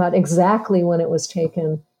information about exactly when it was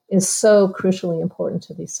taken is so crucially important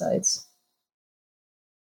to these sites.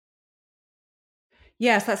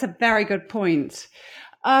 Yes, that's a very good point.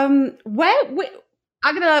 I'm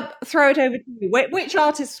going to throw it over to you. Which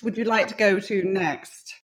artists would you like to go to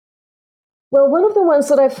next? Well, one of the ones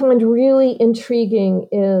that I find really intriguing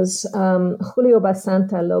is Julio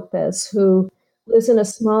Basanta Lopez, who lives in a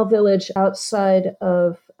small village outside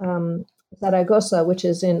of Zaragoza, which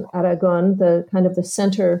is in Aragon, the kind of the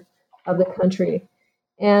center of the country.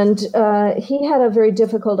 And he had a very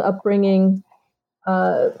difficult upbringing.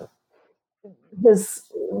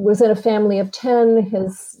 Was in a family of 10.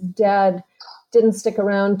 His dad didn't stick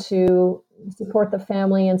around to support the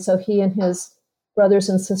family, and so he and his brothers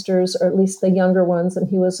and sisters, or at least the younger ones, and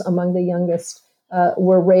he was among the youngest,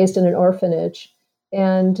 were raised in an orphanage.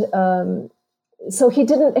 And so he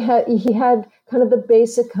had kind of the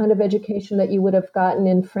basic kind of education that you would have gotten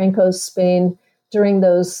in Franco's Spain during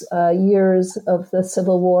those years of the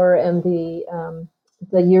Civil War and the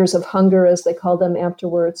years of hunger, as they called them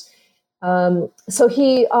afterwards. So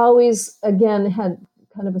he always, again, had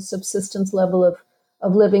kind of a subsistence level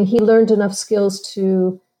of living. He learned enough skills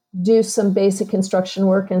to do some basic construction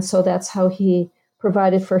work, and so that's how he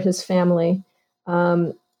provided for his family,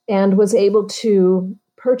 and was able to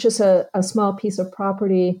purchase a small piece of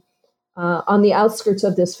property on the outskirts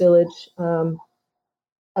of this village a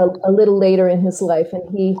little later in his life. And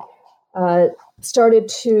he started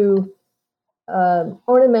to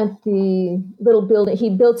ornament the little building. He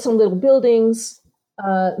built some little buildings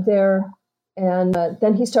there, and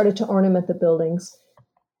then he started to ornament the buildings.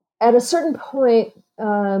 At a certain point,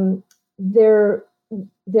 there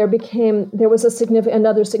was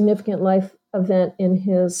another significant life event in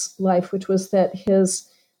his life, which was that his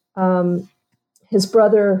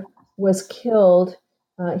brother was killed.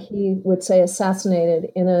 He would say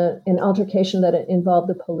assassinated in an altercation that involved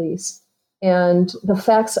the police, and the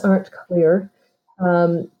facts aren't clear.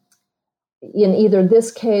 In either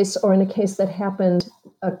this case or in a case that happened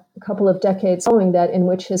a couple of decades following that, in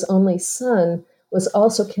which his only son was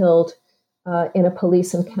also killed in a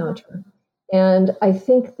police encounter. And I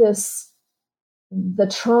think the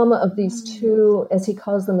trauma of these two, as he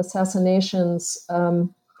calls them, assassinations,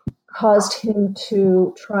 caused him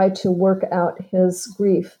to try to work out his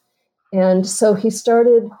grief. And so he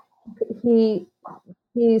started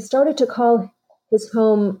to call his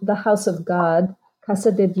home the House of God,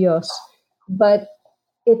 Casa de Dios. But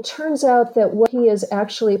it turns out that what he has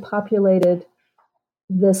actually populated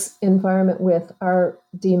this environment with are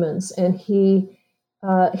demons. And he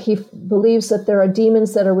believes that there are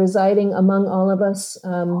demons that are residing among all of us.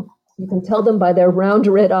 You can tell them by their round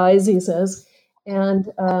red eyes, he says.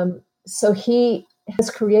 And so he has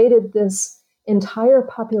created this entire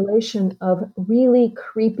population of really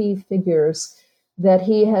creepy figures that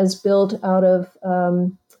he has built out of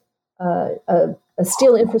a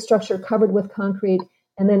steel infrastructure covered with concrete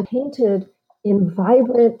and then painted in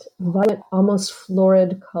vibrant, almost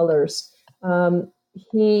florid colors.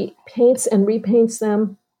 He paints and repaints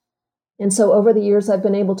them. And so over the years, I've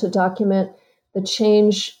been able to document the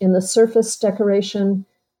change in the surface decoration.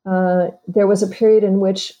 There was a period in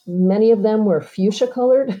which many of them were fuchsia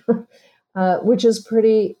colored, which is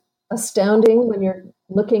pretty astounding when you're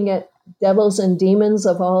looking at devils and demons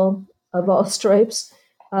of all stripes.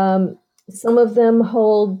 Some of them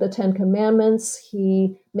hold the Ten Commandments.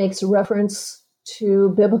 He makes reference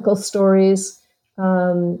to biblical stories,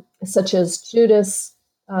 such as Judas,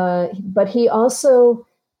 but he also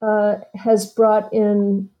has brought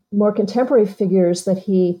in more contemporary figures that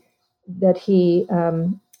he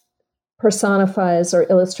personifies or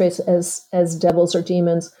illustrates as devils or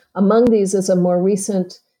demons. Among these is a more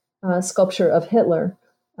recent sculpture of Hitler.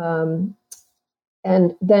 And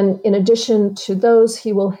then in addition to those,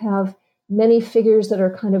 he will have many figures that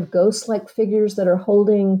are kind of ghost-like figures that are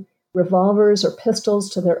holding revolvers or pistols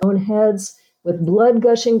to their own heads with blood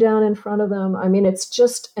gushing down in front of them. I mean, it's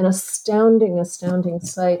just an astounding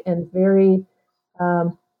sight, and very,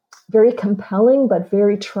 very compelling, but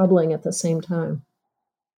very troubling at the same time.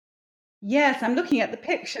 Yes, I'm looking at the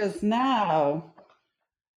pictures now.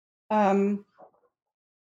 They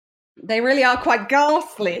really are quite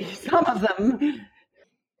ghastly, some of them.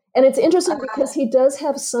 And it's interesting because he does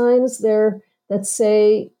have signs there that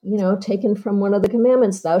say, taken from one of the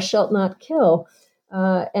commandments, thou shalt not kill.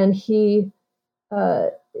 And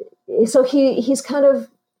so he's kind of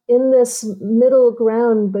in this middle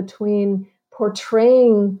ground between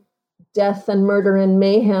portraying death and murder and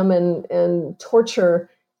mayhem and torture,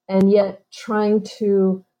 and yet trying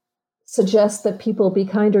to suggest that people be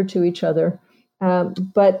kinder to each other.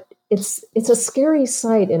 But it's a scary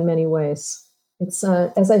sight in many ways. It's,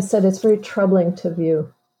 as I said, it's very troubling to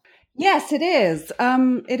view. Yes, it is.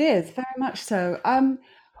 It is very much so.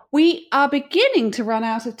 We are beginning to run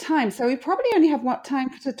out of time, so we probably only have time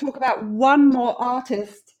to talk about one more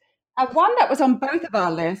artist. One that was on both of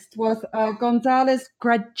our lists was González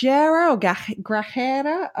Grajera or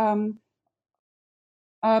Grajera.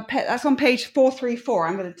 That's on page 434.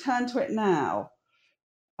 I'm going to turn to it now.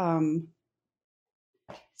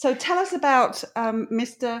 So tell us about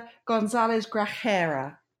Mr. González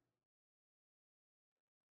Grajera.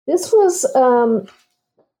 This was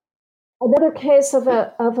another case of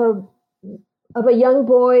a young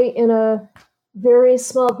boy in a very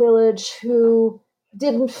small village who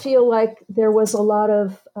didn't feel like there was a lot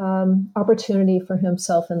of opportunity for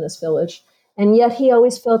himself in this village, and yet he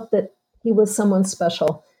always felt that he was someone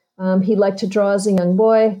special. He liked to draw as a young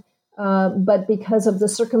boy, but because of the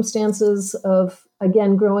circumstances of,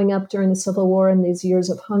 again, growing up during the Civil War and these years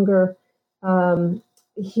of hunger,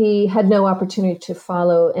 he had no opportunity to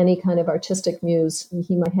follow any kind of artistic muse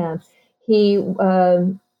he might have. He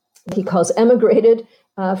emigrated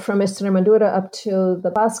from Extremadura up to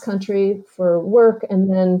the Basque Country for work,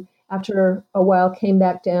 and then after a while came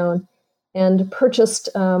back down and purchased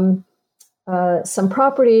some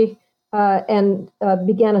property and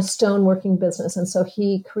began a stoneworking business. And so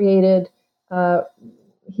he created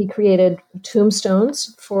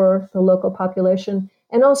tombstones for the local population,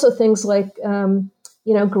 and also things like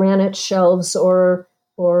granite shelves or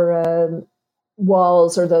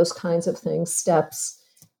walls or those kinds of things, steps.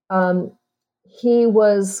 He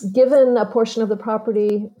was given a portion of the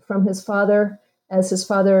property from his father as his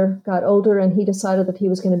father got older, and he decided that he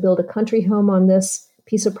was going to build a country home on this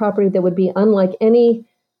piece of property that would be unlike any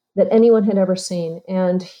that anyone had ever seen.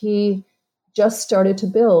 And he just started to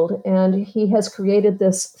build, and he has created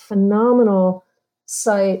this phenomenal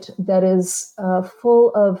site that is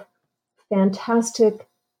full of fantastic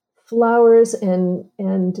flowers and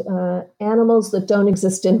animals that don't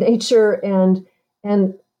exist in nature, and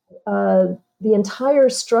the entire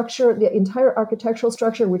structure, the entire architectural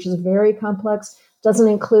structure, which is very complex, doesn't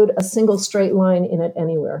include a single straight line in it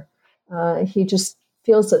anywhere. He just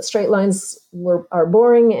feels that straight lines are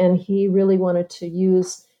boring, and he really wanted to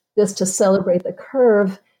use this to celebrate the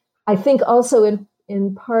curve. I think also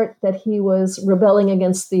in part that he was rebelling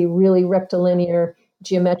against the really rectilinear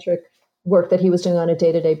geometric work that he was doing on a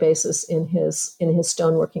day-to-day basis in his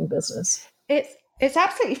stoneworking business. It's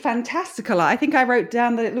absolutely fantastical. I think I wrote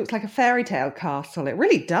down that it looks like a fairy tale castle. It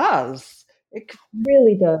really does. It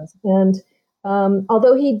really does. And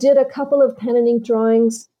although he did a couple of pen and ink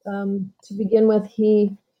drawings to begin with,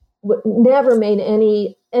 he never made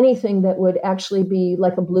anything that would actually be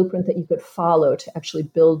like a blueprint that you could follow to actually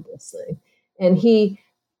build this thing. And he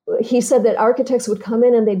said that architects would come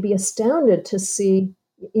in and they'd be astounded to see,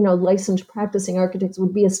 licensed practicing architects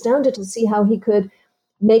would be astounded to see how he could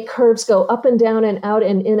make curves go up and down and out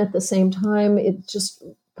and in at the same time. It just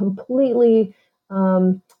completely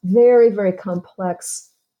very, very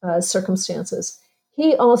complex circumstances.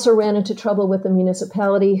 He also ran into trouble with the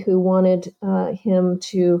municipality, who wanted him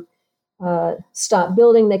to stop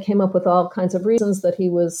building. They came up with all kinds of reasons that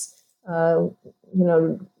he was,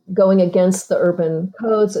 going against the urban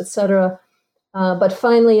codes, etc. But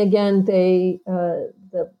finally, again, the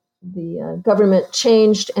government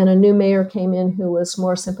changed, and a new mayor came in who was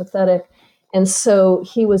more sympathetic. And so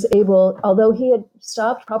he was able, although he had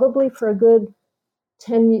stopped probably for a good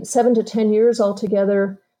 7 to 10 years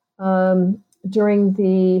altogether during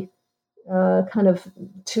the kind of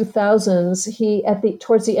 2000s,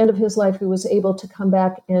 towards the end of his life, he was able to come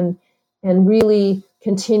back and really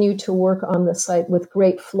continue to work on the site with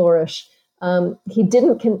great flourish. He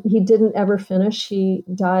didn't ever finish. He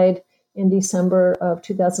died in December of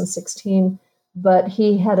 2016, but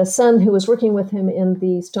he had a son who was working with him in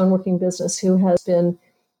the stoneworking business, who has been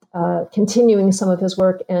continuing some of his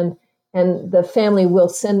work, and the family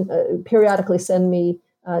will periodically send me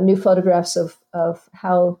new photographs of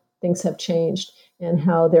how things have changed and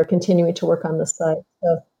how they're continuing to work on the site.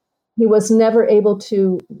 So he was never able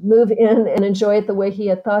to move in and enjoy it the way he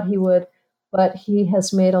had thought he would, but he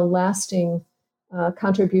has made a lasting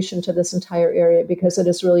contribution to this entire area, because it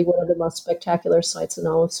is really one of the most spectacular sites in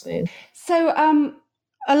all of Spain. So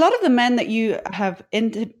a lot of the men that you have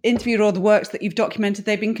interviewed, or the works that you've documented,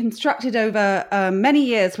 they've been constructed over many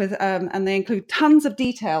years and they include tons of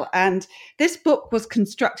detail. And this book was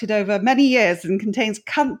constructed over many years and contains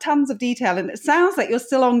tons of detail. And it sounds like you're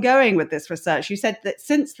still ongoing with this research. You said that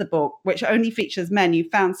since the book, which only features men, you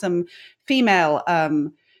found some female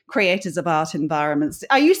creators of art environments.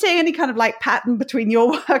 Are you seeing any kind of like pattern between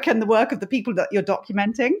your work and the work of the people that you're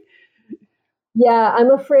documenting? Yeah,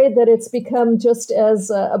 I'm afraid that it's become just as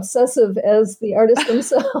obsessive as the artists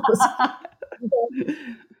themselves.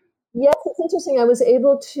 Yes, it's interesting. I was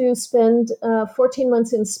able to spend 14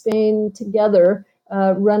 months in Spain together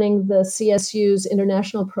running the CSU's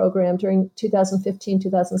international program during 2015,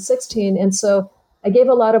 2016. And so I gave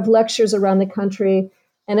a lot of lectures around the country.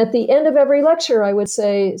 And at the end of every lecture, I would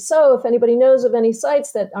say, so if anybody knows of any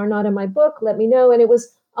sites that are not in my book, let me know. And it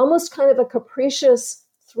was almost kind of a capricious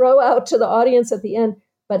throw out to the audience at the end.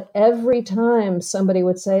 But every time somebody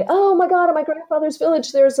would say, oh my God, at my grandfather's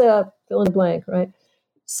village, there's a fill in the blank, right?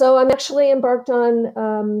 So I'm actually embarked on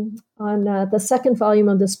the second volume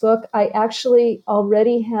of this book. I actually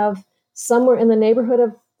already have somewhere in the neighborhood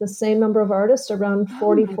of the same number of artists, around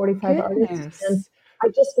 40, 45 artists. And I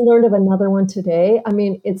just learned of another one today. I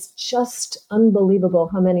mean, it's just unbelievable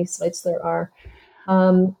how many sites there are.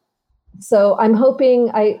 So I'm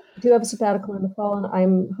hoping, I do have a sabbatical in the fall, and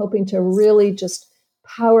I'm hoping to really just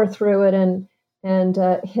power through it and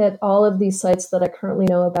hit all of these sites that I currently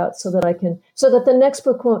know about, so that the next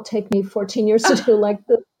book won't take me 14 years to do like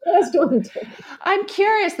the last one did. I'm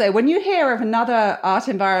curious though, when you hear of another art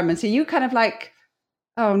environment, are you kind of like,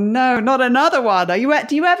 oh no, not another one? Do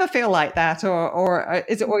you ever feel like that, or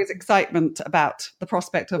is it always excitement about the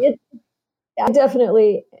prospect of? I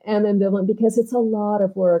definitely am ambivalent, because it's a lot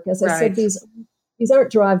of work. As I said, these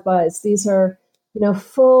aren't drive-bys. These are,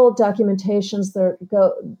 full documentations that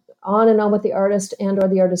go on and on with the artist or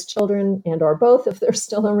the artist's children or both, if they're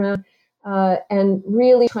still around, and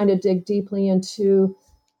really trying to dig deeply into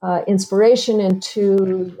inspiration,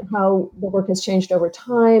 into how the work has changed over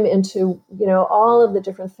time, into, all of the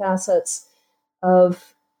different facets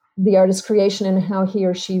of the artist's creation and how he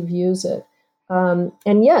or she views it.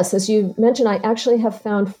 And yes, as you mentioned, I actually have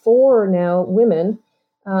found 4 now women,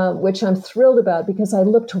 which I'm thrilled about, because I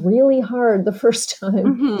looked really hard the first time.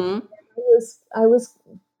 Mm-hmm. I was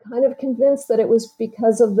kind of convinced that it was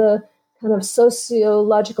because of the kind of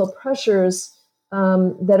sociological pressures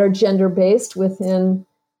that are gender-based within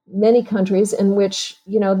many countries, in which,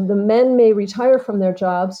 the men may retire from their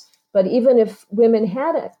jobs, but even if women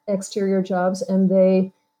had exterior jobs and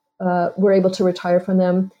they were able to retire from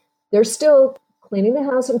them, they're still cleaning the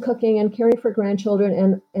house and cooking and caring for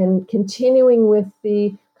grandchildren and continuing with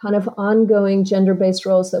the kind of ongoing gender-based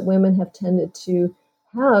roles that women have tended to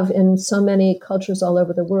have in so many cultures all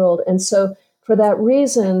over the world. And so for that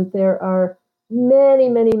reason, there are many,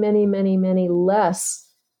 many, many, many, many less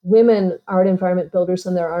women art environment builders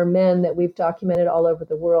than there are men that we've documented all over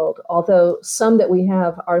the world, although some that we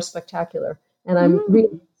have are spectacular. And I'm really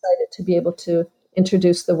excited to be able to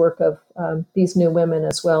introduce the work of these new women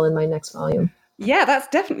as well in my next volume. Yeah, that's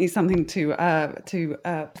definitely something to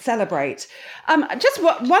celebrate. Just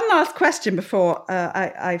one last question before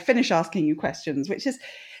I finish asking you questions, which is,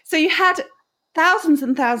 so you had thousands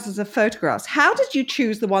and thousands of photographs. How did you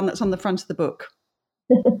choose the one that's on the front of the book?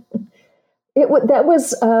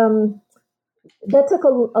 That took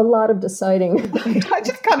a lot of deciding. I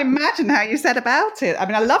just can't imagine how you set about it. I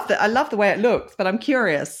mean, I love the way it looks, but I'm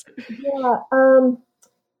curious. Yeah,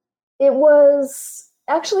 it was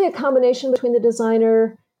actually a combination between the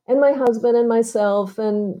designer and my husband and myself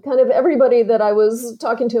and kind of everybody that I was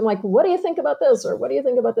talking to. I'm like, what do you think about this? Or what do you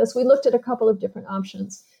think about this? We looked at a couple of different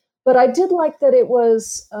options, but I did like that it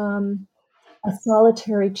was a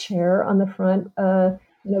solitary chair on the front,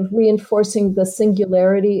 reinforcing the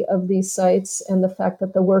singularity of these sites and the fact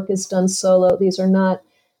that the work is done solo. These are not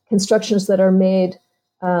constructions that are made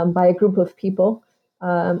by a group of people.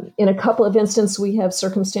 In a couple of instances, we have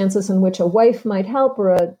circumstances in which a wife might help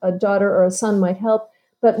or a daughter or a son might help.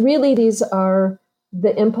 But really, these are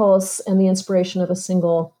the impulse and the inspiration of a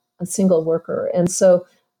single worker. And so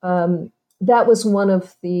that was one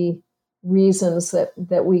of the reasons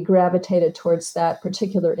that we gravitated towards that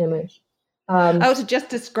particular image. To just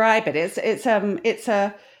describe it, it's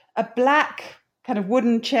a black kind of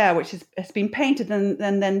wooden chair which has been painted and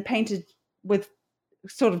then painted with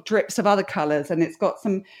sort of drips of other colors, and it's got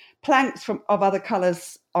some planks of other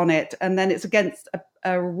colors on it, and then it's against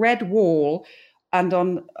a red wall and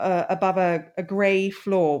on above a grey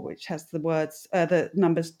floor which has the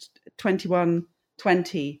numbers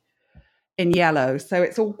 2120 in yellow. So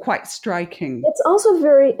it's all quite striking. It's also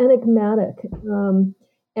very enigmatic.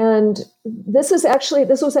 And this was actually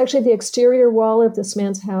the exterior wall of this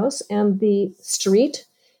man's house and the street.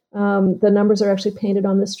 The numbers are actually painted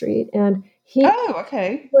on the street. And he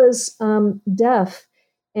was deaf,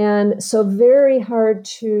 and so very hard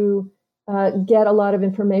to get a lot of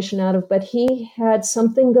information out of. But he had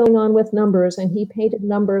something going on with numbers, and he painted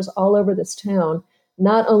numbers all over this town,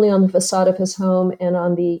 not only on the facade of his home and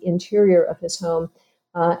on the interior of his home,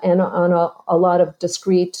 and on a lot of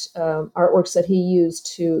discrete artworks that he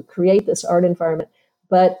used to create this art environment,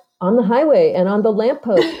 but on the highway and on the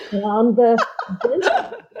lamppost and on the bench,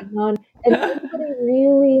 and everybody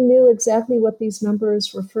really knew exactly what these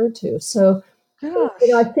numbers referred to. So,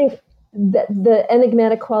 I think that the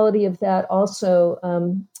enigmatic quality of that also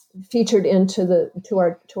featured into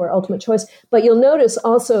our ultimate choice. But you'll notice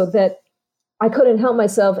also that I couldn't help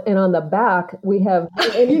myself, and on the back we have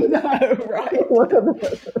one of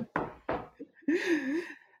those.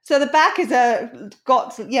 So the back is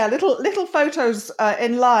got little photos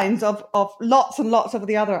in lines of lots and lots of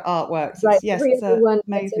the other artworks. Right, yes, every one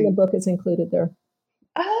that's in the book is included there.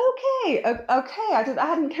 Okay. I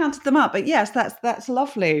hadn't counted them up, but yes, that's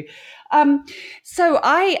lovely. So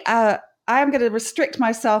I am going to restrict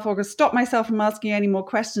myself or stop myself from asking any more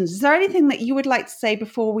questions. Is there anything that you would like to say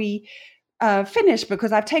before we finish?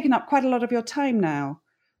 Because I've taken up quite a lot of your time now.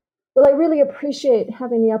 Well, I really appreciate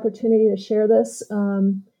having the opportunity to share this.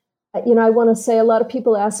 I want to say a lot of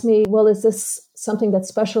people ask me, well, is this something that's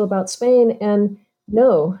special about Spain? And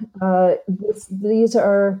no, these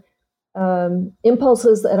are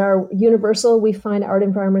impulses that are universal. We find art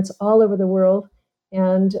environments all over the world.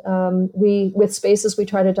 And with Spaces, we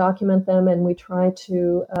try to document them, and we try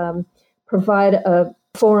to provide a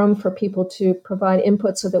forum for people to provide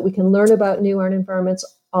input so that we can learn about new art environments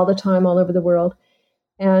all the time, all over the world.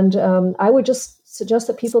 And I would just suggest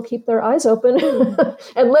that people keep their eyes open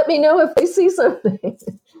and let me know if they see something.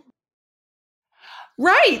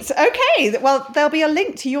 Right. Okay. Well, there'll be a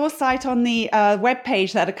link to your site on the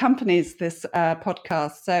webpage that accompanies this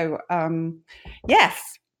podcast. So, yes,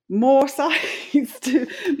 more sites,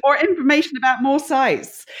 more information about more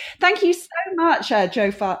sites. Thank you so much,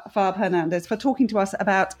 Jo Farb Hernandez, for talking to us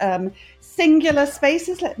about Singular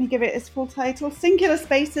Spaces. Let me give it its full title. Singular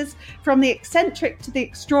Spaces, from the eccentric to the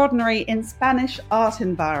extraordinary in Spanish art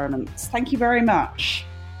environments. Thank you very much.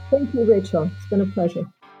 Thank you, Rachel. It's been a pleasure.